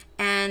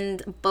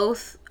 and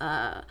both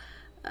I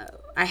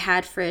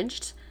had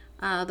fridged.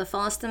 The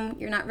Folliston,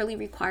 you're not really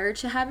required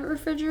to have it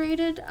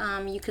refrigerated.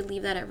 You could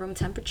leave that at room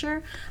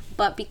temperature.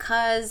 But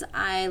because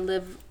I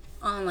live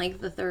on like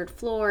the 3rd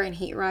floor and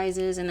heat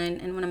rises, and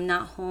when I'm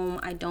not home,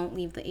 I don't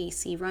leave the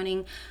AC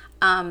running.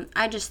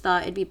 I just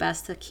thought it'd be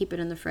best to keep it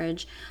in the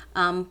fridge.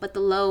 But the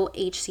low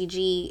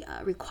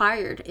HCG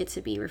required it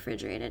to be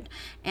refrigerated.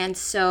 And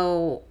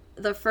so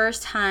the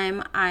first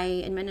time I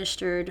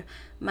administered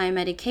my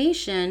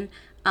medication,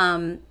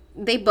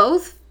 they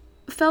both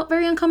felt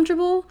very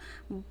uncomfortable,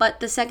 but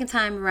the second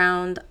time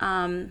around,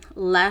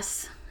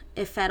 less,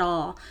 if at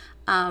all,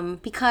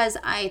 because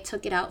I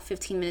took it out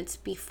 15 minutes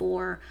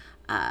before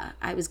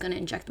I was going to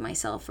inject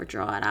myself or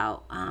draw it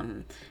out.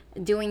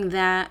 Doing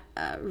that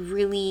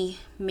really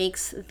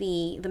makes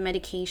the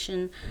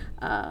medication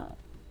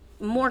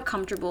more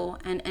comfortable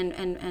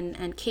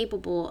and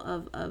capable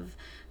of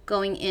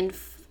going in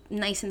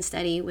nice and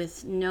steady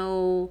with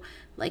no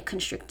like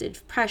constricted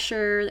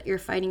pressure that you're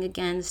fighting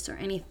against or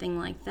anything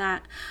like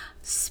that.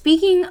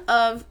 Speaking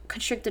of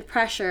constricted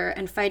pressure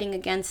and fighting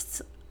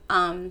against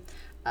the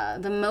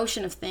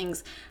motion of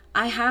things,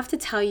 I have to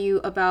tell you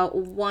about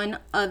one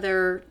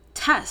other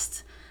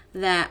test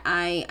that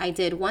I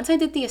did. Once I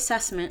did the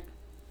assessment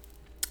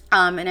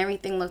and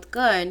everything looked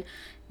good,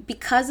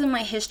 because of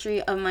my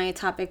history of my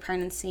ectopic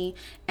pregnancy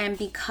and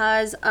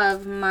because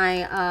of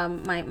my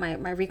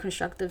my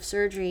reconstructive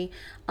surgery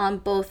on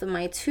both of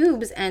my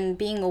tubes, and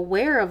being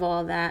aware of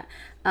all that,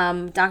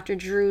 Dr.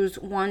 Drews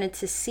wanted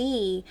to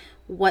see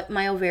what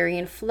my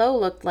ovarian flow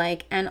looked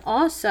like, and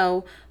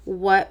also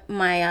what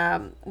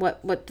my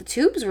what the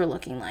tubes were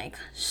looking like.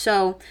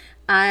 So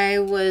I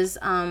was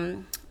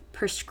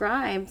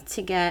prescribed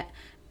to get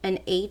an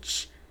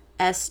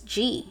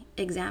HSG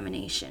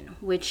examination,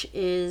 which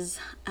is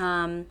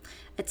a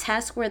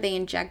test where they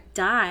inject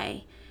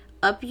dye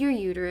up your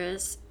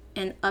uterus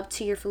and up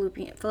to your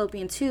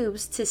fallopian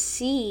tubes to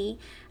see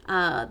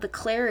the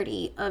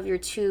clarity of your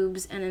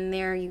tubes, and in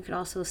there you could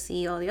also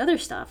see all the other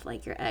stuff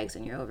like your eggs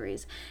and your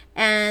ovaries.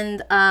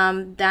 And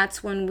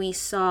that's when we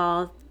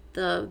saw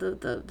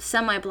the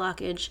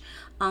semi-blockage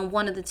on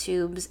one of the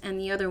tubes, and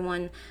the other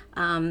one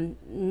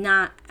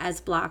not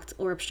as blocked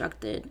or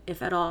obstructed,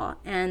 if at all.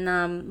 And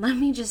let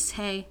me just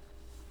say,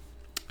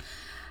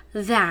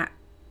 that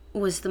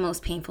was the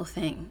most painful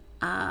thing.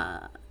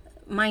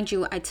 mind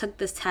you, I took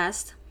this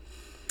test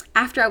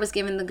after I was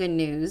given the good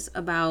news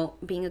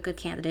about being a good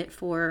candidate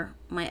for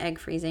my egg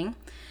freezing.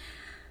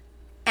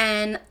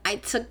 And I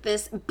took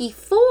this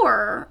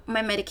before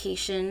my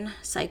medication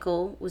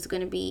cycle was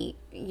going to be,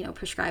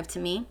 prescribed to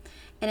me.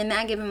 And in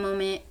that given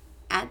moment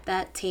at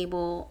that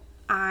table,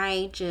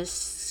 I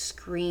just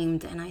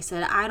screamed and I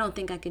said, I don't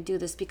think I could do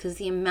this, because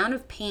the amount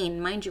of pain,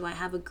 mind you, I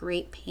have a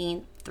great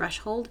pain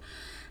threshold,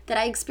 that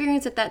I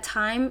experienced at that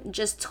time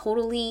just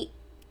totally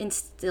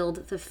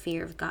instilled the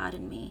fear of God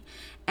in me.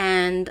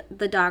 And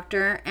the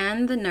doctor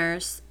and the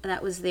nurse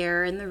that was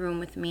there in the room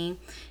with me,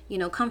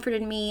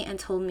 comforted me and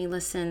told me,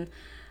 listen,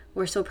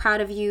 we're so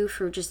proud of you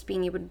for just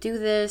being able to do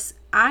this.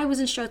 I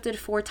was instructed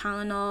 4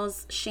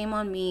 Tylenols. Shame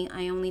on me.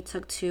 I only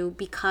took 2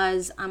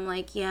 because I'm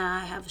like, yeah,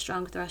 I have a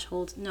strong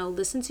threshold. No,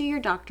 listen to your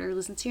doctor,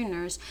 listen to your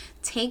nurse.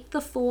 Take the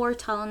 4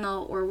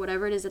 Tylenol or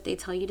whatever it is that they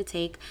tell you to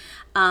take.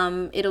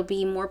 It'll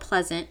be more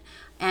pleasant.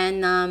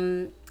 And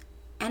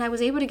I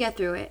was able to get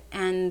through it.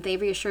 And they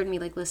reassured me,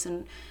 like,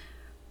 listen,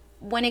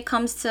 when it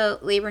comes to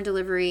labor and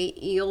delivery,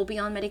 you'll be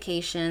on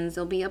medications,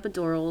 there'll be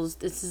epidurals.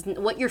 This is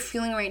what you're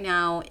feeling right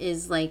now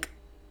is like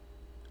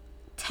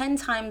 10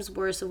 times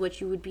worse of what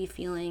you would be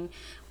feeling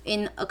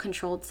in a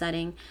controlled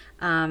setting.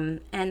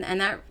 And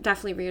that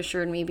definitely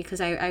reassured me,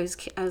 because I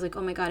was like,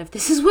 oh my God, if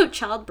this is what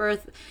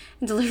childbirth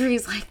and delivery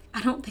is like,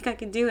 I don't think I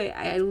could do it.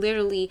 I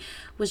literally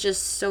was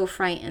just so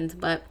frightened.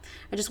 But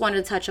I just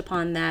wanted to touch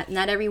upon that.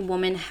 Not every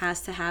woman has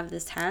to have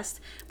this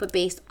test, but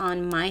based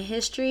on my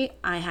history,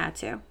 I had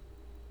to.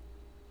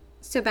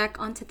 So back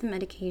onto the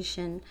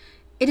medication.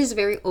 It is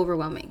very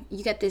overwhelming.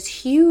 You get this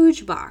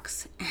huge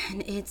box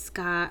and it's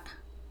got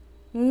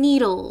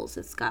needles,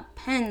 it's got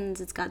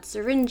pens, it's got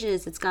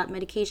syringes, it's got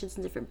medications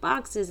in different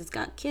boxes, it's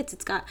got kits,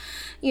 it's got,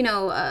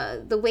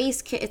 the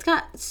waste kit, it's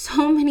got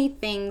so many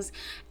things,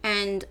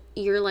 and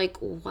you're like,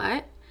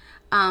 what?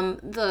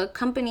 The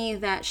company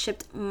that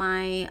shipped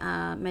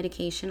my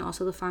medication,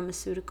 also the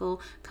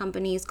pharmaceutical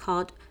company, is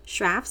called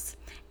Schrafts,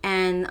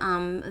 and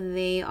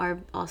they are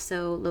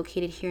also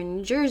located here in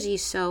New Jersey.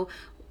 So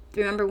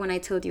remember when I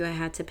told you I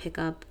had to pick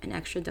up an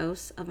extra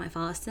dose of my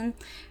Follistin?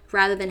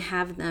 Rather than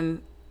have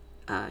them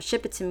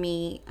ship it to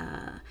me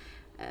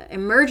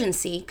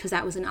emergency, because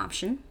that was an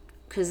option,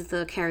 because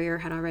the carrier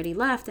had already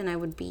left and I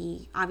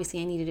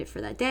needed it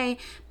for that day.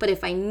 But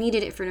if I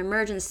needed it for an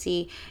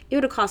emergency, it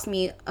would have cost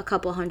me a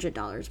couple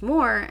 $100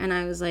 more. And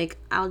I was like,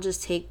 I'll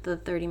just take the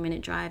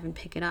 30-minute drive and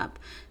pick it up.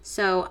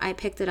 So I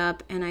picked it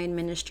up and I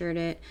administered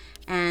it.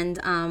 And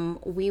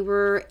we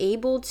were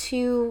able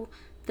to,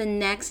 the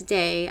next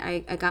day,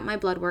 I got my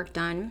blood work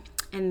done.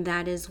 And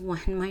that is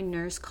when my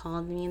nurse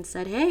called me and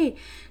said, hey,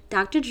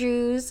 Dr.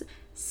 Drews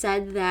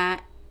said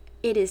that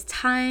it is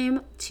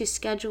time to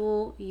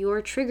schedule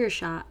your trigger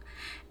shot.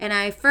 And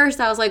I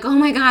was like, oh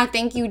my God,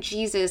 thank you,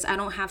 Jesus. I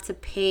don't have to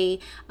pay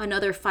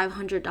another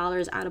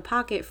 $500 out of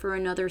pocket for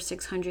another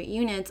 600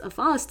 units of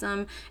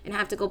Follistim and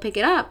have to go pick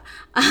it up.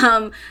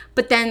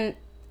 But then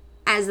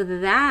as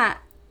that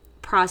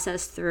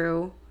process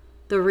through,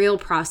 the real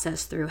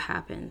process through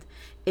happened.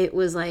 It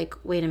was like,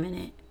 wait a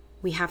minute,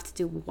 we have to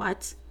do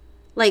what?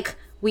 Like,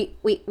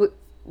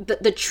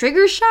 the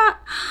trigger shot?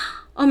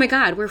 Oh my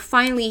God, we're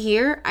finally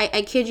here.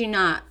 I kid you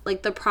not.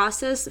 Like, the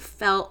process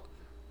felt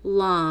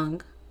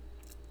long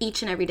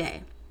each and every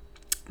day.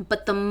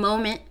 But the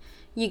moment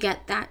you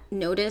get that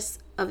notice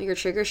of your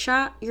trigger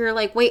shot, you're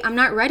like, wait, I'm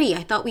not ready.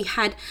 I thought we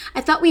had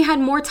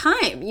more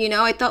time,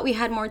 I thought we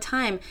had more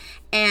time.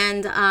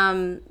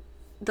 And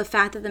the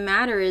fact of the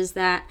matter is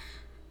that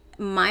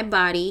my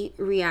body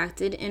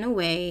reacted in a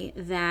way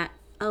that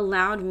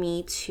allowed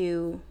me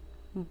to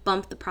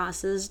bump the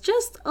process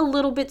just a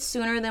little bit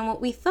sooner than what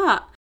we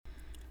thought.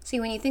 See,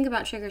 when you think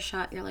about trigger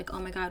shot, you're like, oh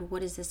my God,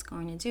 what is this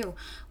going to do?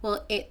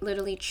 Well, it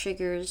literally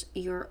triggers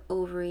your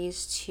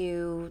ovaries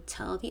to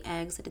tell the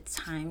eggs that it's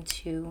time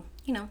to,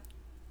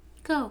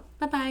 go,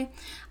 bye-bye.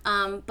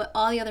 But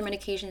all the other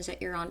medications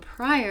that you're on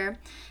prior,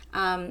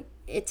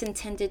 it's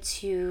intended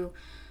to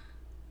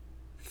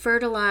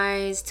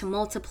fertilize, to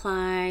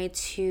multiply,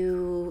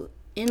 to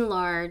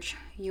enlarge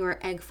your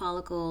egg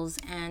follicles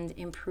and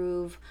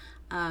improve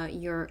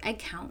your egg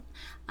count.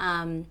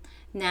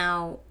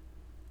 Now,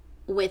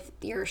 with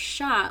your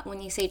shot,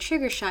 when you say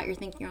trigger shot, you're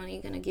thinking you're only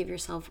going to give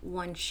yourself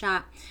one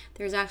shot.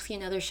 There's actually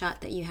another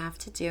shot that you have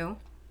to do.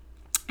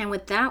 And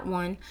with that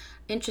one,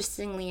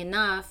 interestingly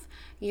enough,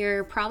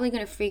 you're probably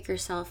going to freak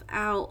yourself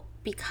out,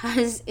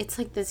 because it's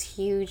like this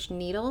huge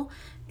needle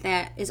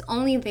that is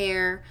only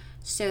there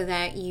so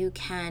that you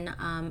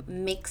can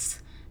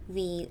mix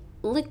the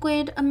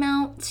liquid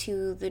amount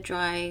to the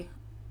dry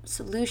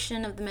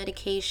solution of the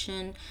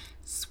medication,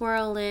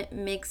 swirl it,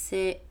 mix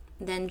it,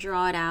 then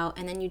draw it out,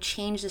 and then you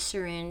change the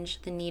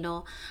syringe, the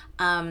needle,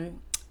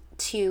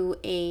 to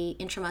a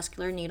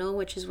intramuscular needle,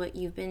 which is what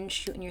you've been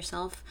shooting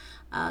yourself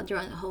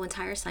throughout the whole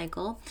entire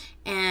cycle.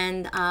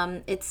 And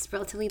it's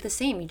relatively the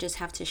same. You just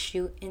have to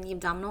shoot in the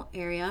abdominal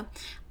area.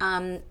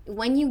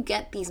 When you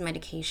get these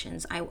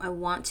medications, I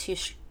want to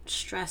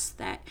stress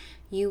that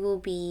you will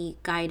be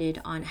guided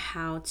on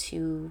how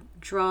to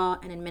draw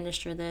and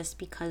administer this,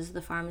 because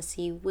the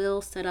pharmacy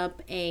will set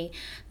up a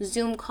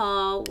Zoom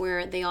call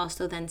where they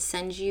also then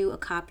send you a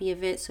copy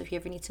of it. So if you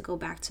ever need to go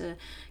back to,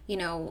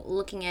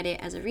 looking at it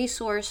as a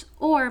resource,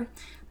 or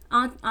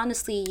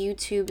honestly,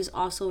 YouTube is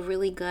also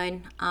really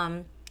good.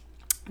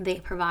 They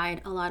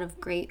provide a lot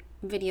of great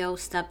video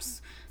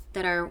steps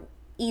that are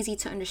easy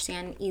to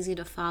understand, easy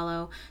to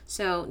follow.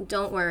 So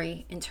don't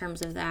worry in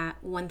terms of that.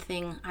 One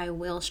thing I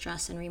will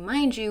stress and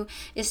remind you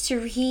is to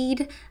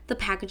read the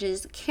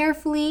packages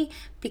carefully,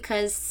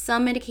 because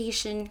some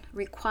medication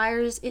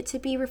requires it to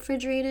be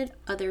refrigerated,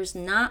 others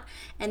not,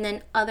 and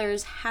then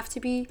others have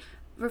to be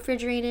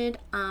refrigerated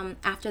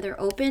after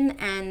they're open.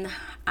 And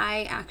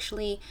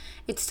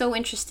it's so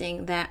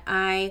interesting that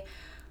I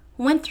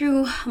went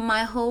through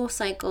my whole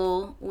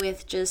cycle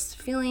with just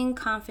feeling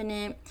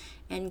confident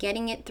and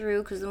getting it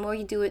through, because the more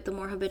you do it, the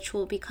more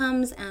habitual it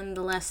becomes and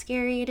the less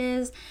scary it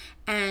is.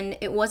 And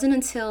it wasn't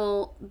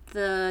until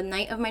the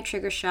night of my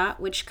trigger shot,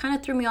 which kind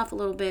of threw me off a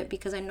little bit,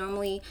 because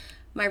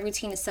my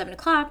routine is 7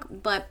 o'clock,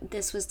 but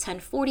this was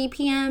 10:40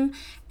 p.m.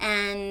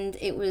 and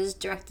it was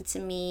directed to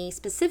me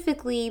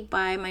specifically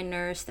by my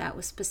nurse, that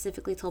was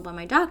specifically told by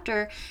my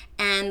doctor.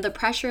 And the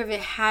pressure of it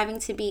having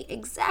to be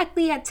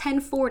exactly at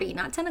 10:40,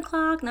 not 10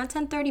 o'clock, not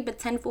 10:30, but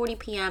 10:40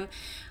 p.m.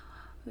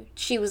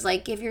 She was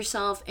like, give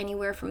yourself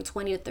anywhere from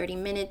 20 to 30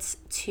 minutes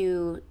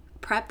to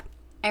prep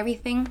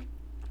everything.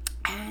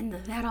 And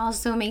that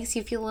also makes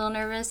you feel a little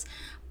nervous.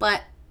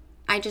 But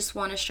I just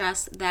want to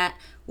stress that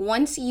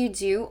once you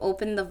do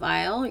open the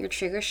vial, your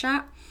trigger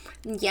shot,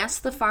 yes,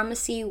 the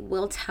pharmacy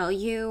will tell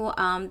you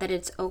that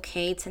it's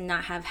okay to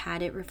not have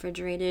had it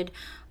refrigerated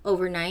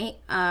overnight,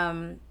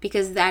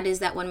 because that is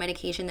that one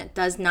medication that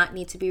does not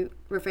need to be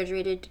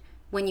refrigerated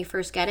when you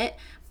first get it.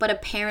 But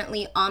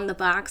apparently on the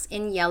box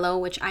in yellow,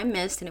 which I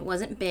missed, and it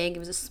wasn't big, it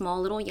was a small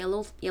little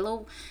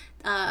yellow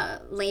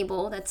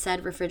label that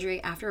said refrigerate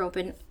after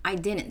open. I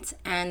didn't,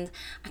 and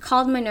I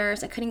called my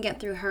nurse. I couldn't get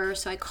through her,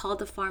 so I called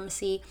the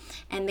pharmacy,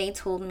 and they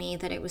told me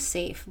that it was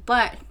safe.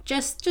 But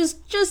just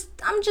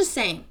I'm just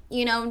saying,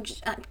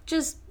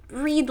 just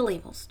read the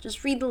labels.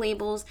 Just read the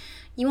labels.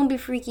 You won't be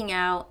freaking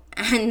out.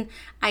 And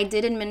I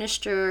did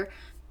administer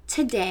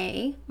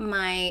today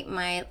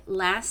my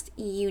last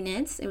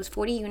units. It was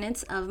 40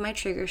 units of my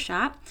trigger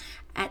shot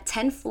at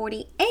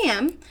 10:40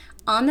 a.m.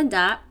 on the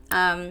dot.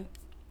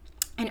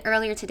 And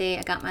earlier today,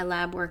 I got my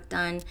lab work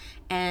done.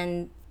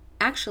 And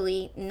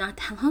actually, not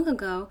that long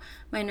ago,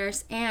 my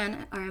nurse Anne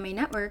at RMA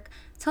Network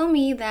told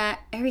me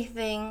that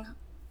everything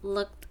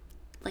looked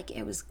like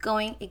it was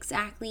going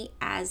exactly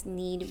as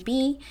need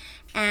be.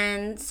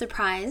 And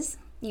surprise,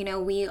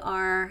 we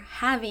are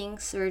having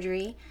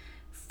surgery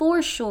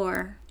for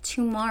sure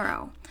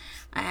tomorrow.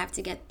 I have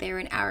to get there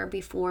an hour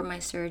before my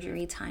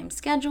surgery time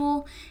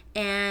schedule,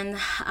 and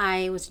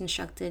I was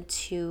instructed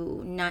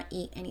to not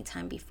eat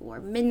anytime before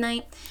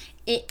midnight.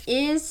 It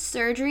is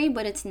surgery,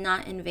 but it's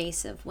not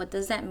invasive. What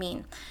does that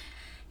mean?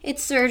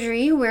 It's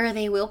surgery where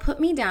they will put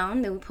me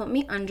down, they will put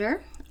me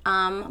under,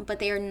 but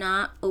they are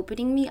not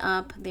opening me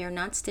up, they are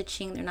not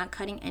stitching, they're not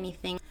cutting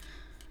anything.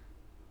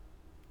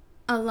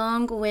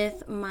 Along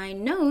with my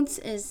notes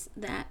is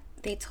that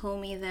they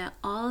told me that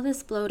all of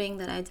this bloating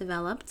that I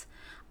developed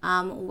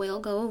will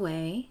go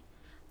away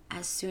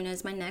as soon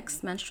as my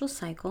next menstrual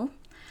cycle.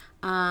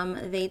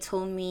 They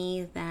told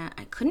me that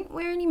I couldn't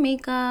wear any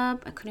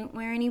makeup, I couldn't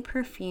wear any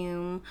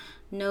perfume,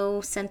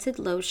 no scented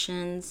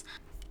lotions.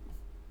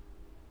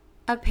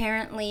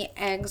 Apparently,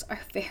 eggs are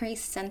very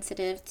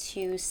sensitive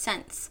to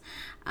scents.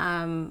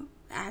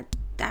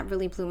 That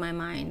really blew my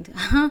mind.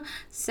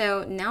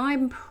 So now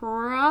I'm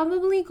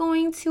probably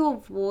going to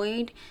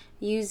avoid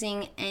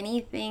using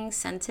anything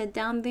scented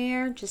down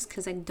there, just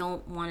because I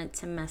don't want it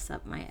to mess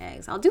up my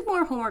eggs. I'll do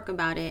more homework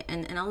about it,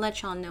 and I'll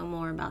let y'all know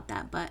more about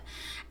that. But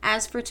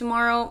as for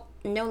tomorrow,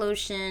 no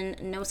lotion,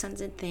 no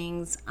scented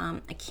things.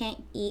 I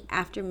can't eat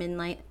after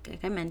midnight,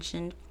 like I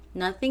mentioned.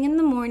 Nothing in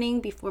the morning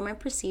before my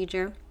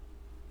procedure.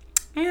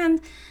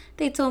 And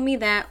they told me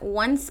that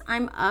once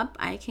I'm up,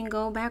 I can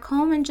go back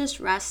home and just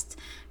rest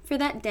for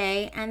that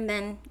day, and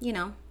then,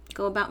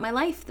 go about my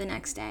life the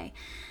next day.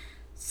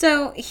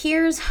 So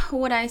here's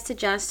what I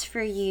suggest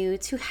for you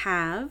to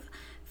have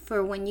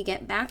for when you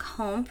get back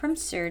home from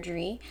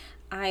surgery.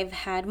 I've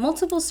had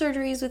multiple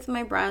surgeries with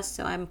my breast,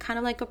 so I'm kind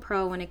of like a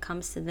pro when it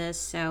comes to this.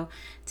 So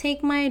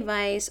take my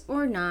advice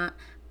or not,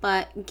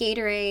 but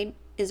Gatorade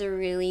is a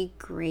really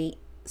great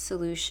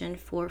solution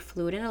for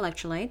fluid and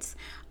electrolytes.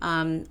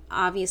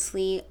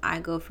 Obviously, I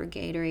go for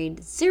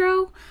Gatorade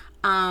Zero.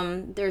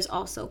 There's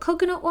also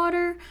coconut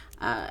water.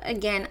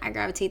 Again, I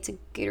gravitate to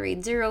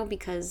Gatorade Zero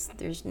because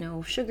there's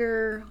no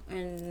sugar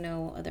and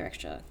no other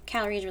extra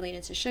calories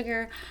related to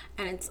sugar.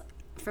 And it's,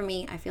 for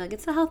me, I feel like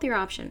it's a healthier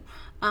option.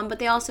 But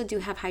they also do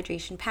have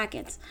hydration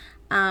packets.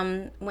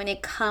 When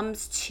it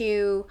comes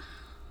to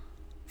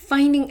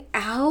finding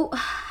out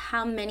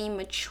how many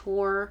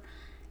mature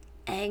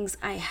eggs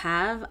I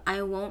have,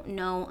 I won't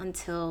know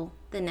until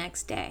the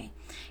next day.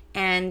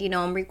 And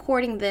I'm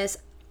recording this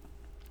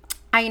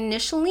I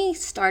initially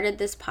started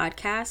this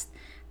podcast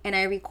and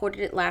I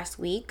recorded it last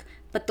week,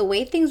 but the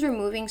way things were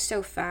moving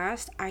so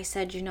fast, I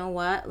said, you know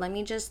what? Let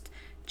me just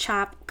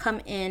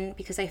come in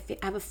because I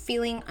have a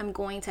feeling I'm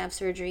going to have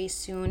surgery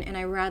soon, and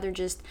I rather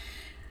just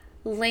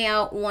lay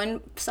out one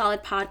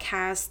solid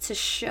podcast to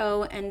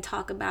show and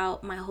talk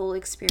about my whole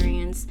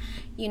experience.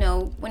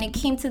 When it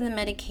came to the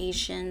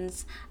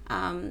medications,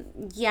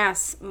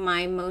 yes,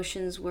 my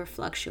emotions were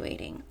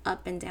fluctuating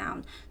up and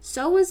down.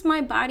 So was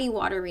my body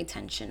water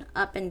retention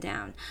up and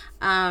down.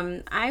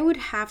 I would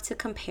have to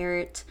compare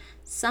it.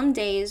 Some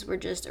days were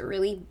just a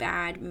really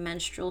bad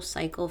menstrual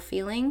cycle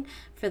feeling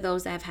for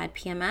those that have had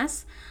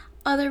PMS.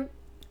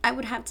 I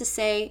would have to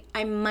say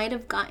I might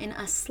have gotten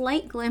a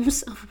slight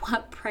glimpse of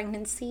what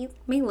pregnancy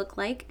may look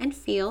like and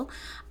feel.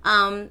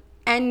 And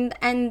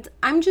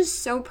I'm just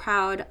so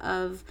proud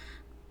of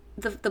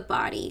the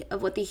body,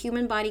 of what the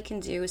human body can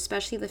do,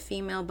 especially the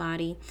female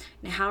body,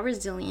 and how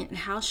resilient and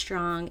how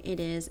strong it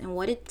is and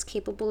what it's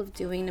capable of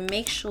doing to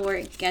make sure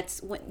it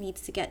gets what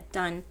needs to get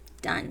done.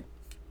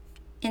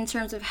 In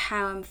terms of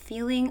how I'm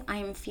feeling, I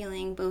am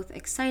feeling both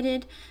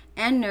excited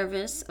and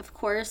nervous. Of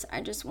course, I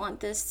just want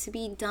this to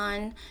be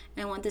done, and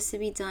I want this to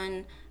be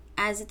done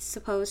as it's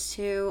supposed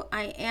to.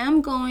 I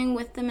am going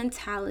with the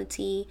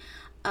mentality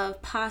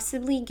of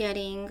possibly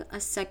getting a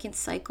second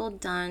cycle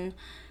done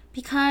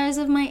because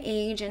of my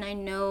age, and I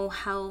know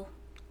how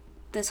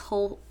this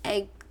whole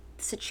egg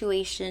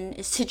situation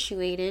is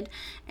situated,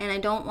 and I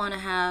don't want to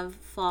have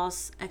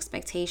false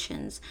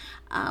expectations.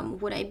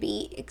 Would I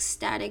be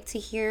ecstatic to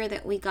hear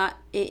that we got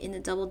it in the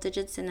double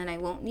digits and that I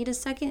won't need a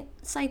second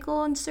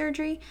cycle and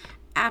surgery?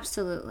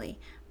 Absolutely.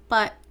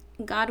 But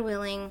God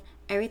willing,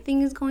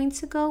 everything is going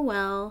to go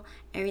well.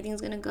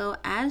 Everything's going to go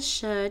as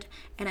should.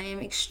 And I am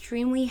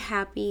extremely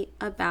happy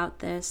about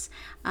this.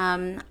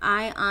 I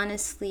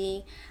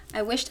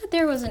wish that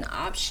there was an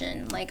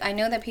option. Like, I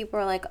know that people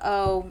are like,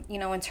 oh,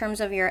 in terms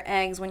of your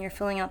eggs, when you're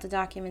filling out the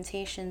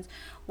documentations,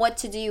 what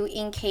to do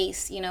in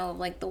case,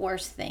 like the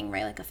worst thing,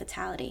 right? Like a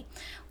fatality.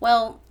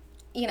 Well,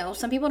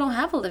 some people don't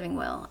have a living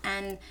will.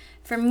 And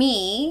for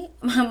me,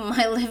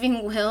 my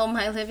living will,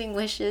 my living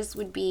wishes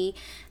would be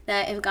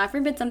that if God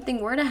forbid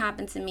something were to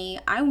happen to me,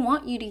 I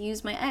want you to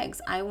use my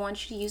eggs. I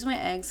want you to use my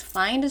eggs,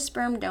 find a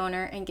sperm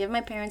donor, and give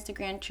my parents the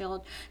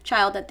grandchild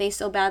that they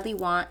so badly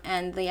want,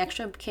 and the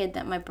extra kid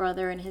that my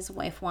brother and his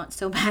wife want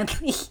so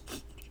badly.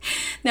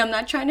 Now, I'm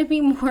not trying to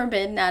be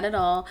morbid, not at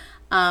all.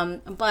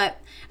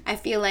 But I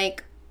feel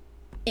like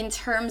in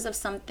terms of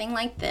something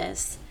like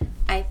this,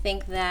 I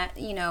think that,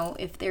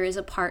 if there is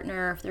a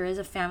partner, if there is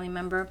a family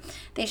member,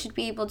 they should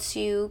be able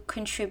to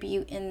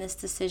contribute in this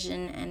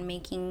decision and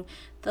making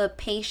the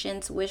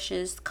patient's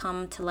wishes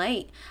come to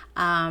light.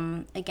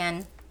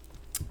 Again,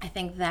 I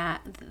think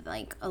that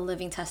like a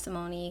living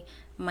testimony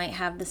might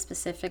have the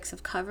specifics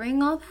of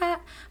covering all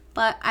that,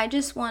 but I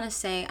just want to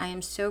say I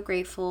am so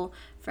grateful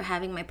for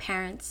having my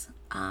parents.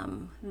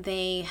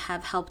 They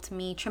have helped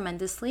me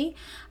tremendously.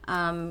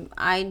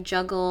 I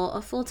juggle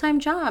a full-time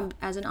job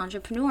as an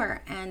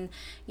entrepreneur, and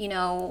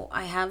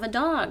I have a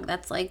dog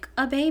that's like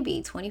a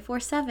baby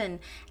 24/7,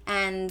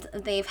 and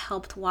they've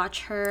helped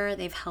watch her.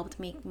 They've helped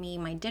make me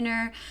my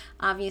dinner.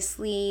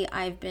 Obviously,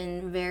 I've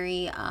been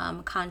very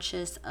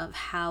conscious of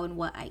how and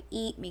what I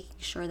eat, making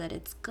sure that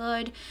it's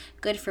good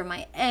for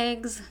my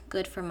eggs,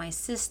 good for my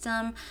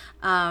system.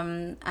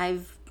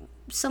 I've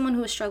someone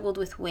who has struggled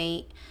with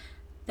weight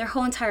their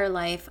whole entire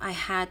life. I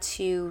had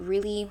to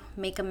really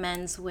make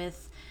amends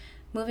with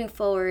moving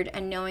forward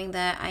and knowing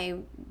that I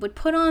would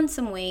put on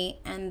some weight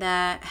and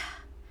that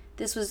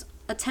this was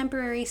a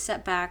temporary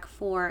setback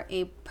for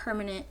a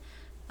permanent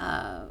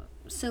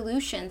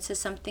solution to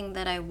something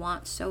that I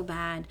want so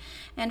bad.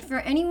 And for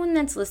anyone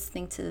that's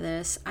listening to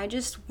this, I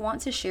just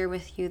want to share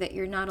with you that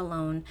you're not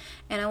alone,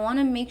 and I want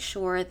to make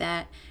sure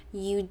that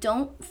you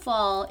don't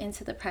fall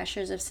into the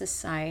pressures of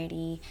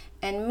society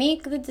and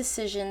make the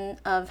decision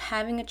of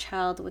having a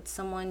child with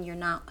someone you're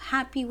not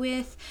happy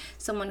with,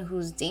 someone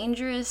who's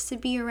dangerous to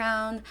be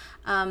around.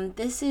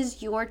 This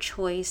is your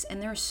choice,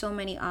 and there are so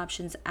many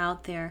options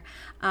out there.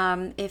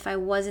 If I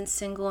wasn't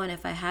single and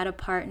if I had a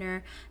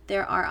partner,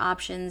 there are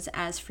options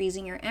as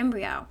freezing your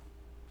embryo.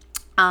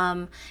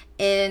 And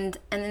in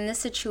this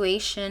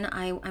situation,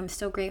 I'm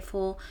so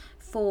grateful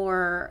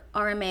for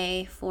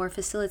RMA for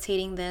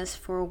facilitating this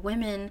for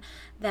women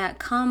that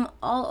come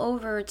all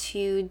over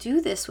to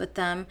do this with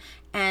them,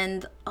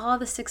 and all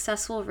the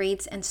successful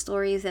rates and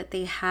stories that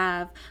they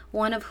have,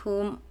 one of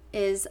whom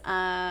is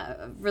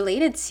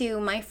related to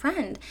my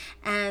friend.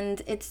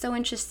 And it's so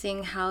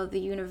interesting how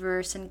the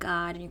universe and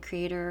God and your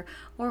creator,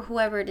 or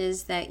whoever it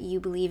is that you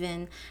believe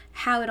in,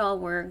 how it all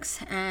works.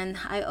 And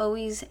I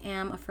always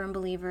am a firm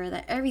believer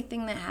that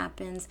everything that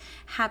happens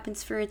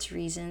for its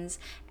reasons.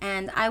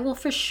 And I will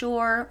for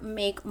sure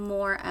make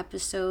more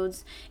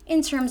episodes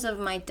in terms of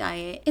my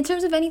diet, in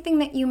terms of anything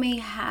that you may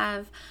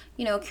have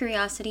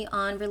curiosity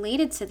on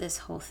related to this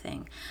whole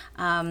thing.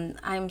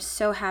 I'm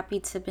so happy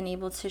to have been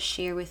able to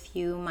share with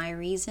you my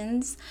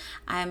reasons.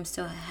 I'm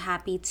so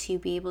happy to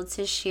be able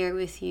to share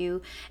with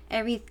you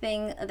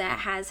everything that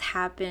has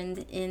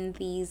happened in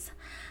these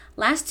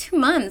last 2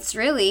 months,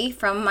 really,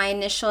 from my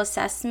initial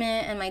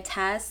assessment and my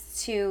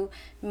tests to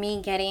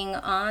me getting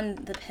on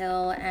the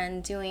pill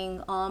and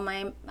doing all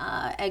my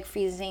egg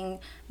freezing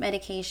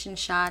medication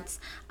shots.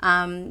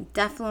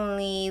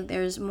 Definitely,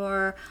 there's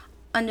more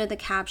under the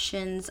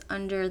captions,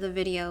 under the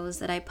videos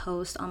that I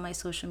post on my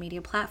social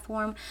media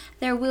platform.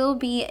 There will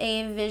be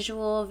a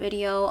visual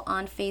video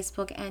on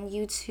Facebook and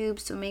YouTube,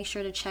 so make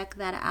sure to check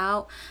that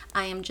out.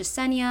 I am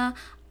Jasenia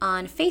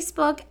on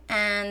Facebook,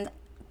 and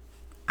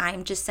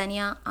I'm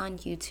Jasenia on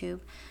YouTube.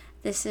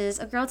 This is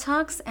A Girl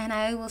Talks, and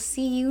I will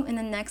see you in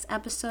the next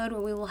episode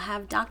where we will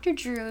have Dr.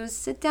 Drews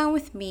sit down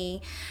with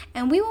me,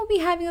 and we will be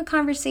having a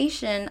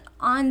conversation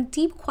on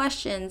deep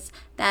questions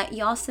that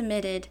y'all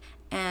submitted,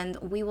 and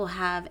we will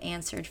have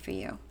answered for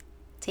you.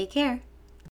 Take care.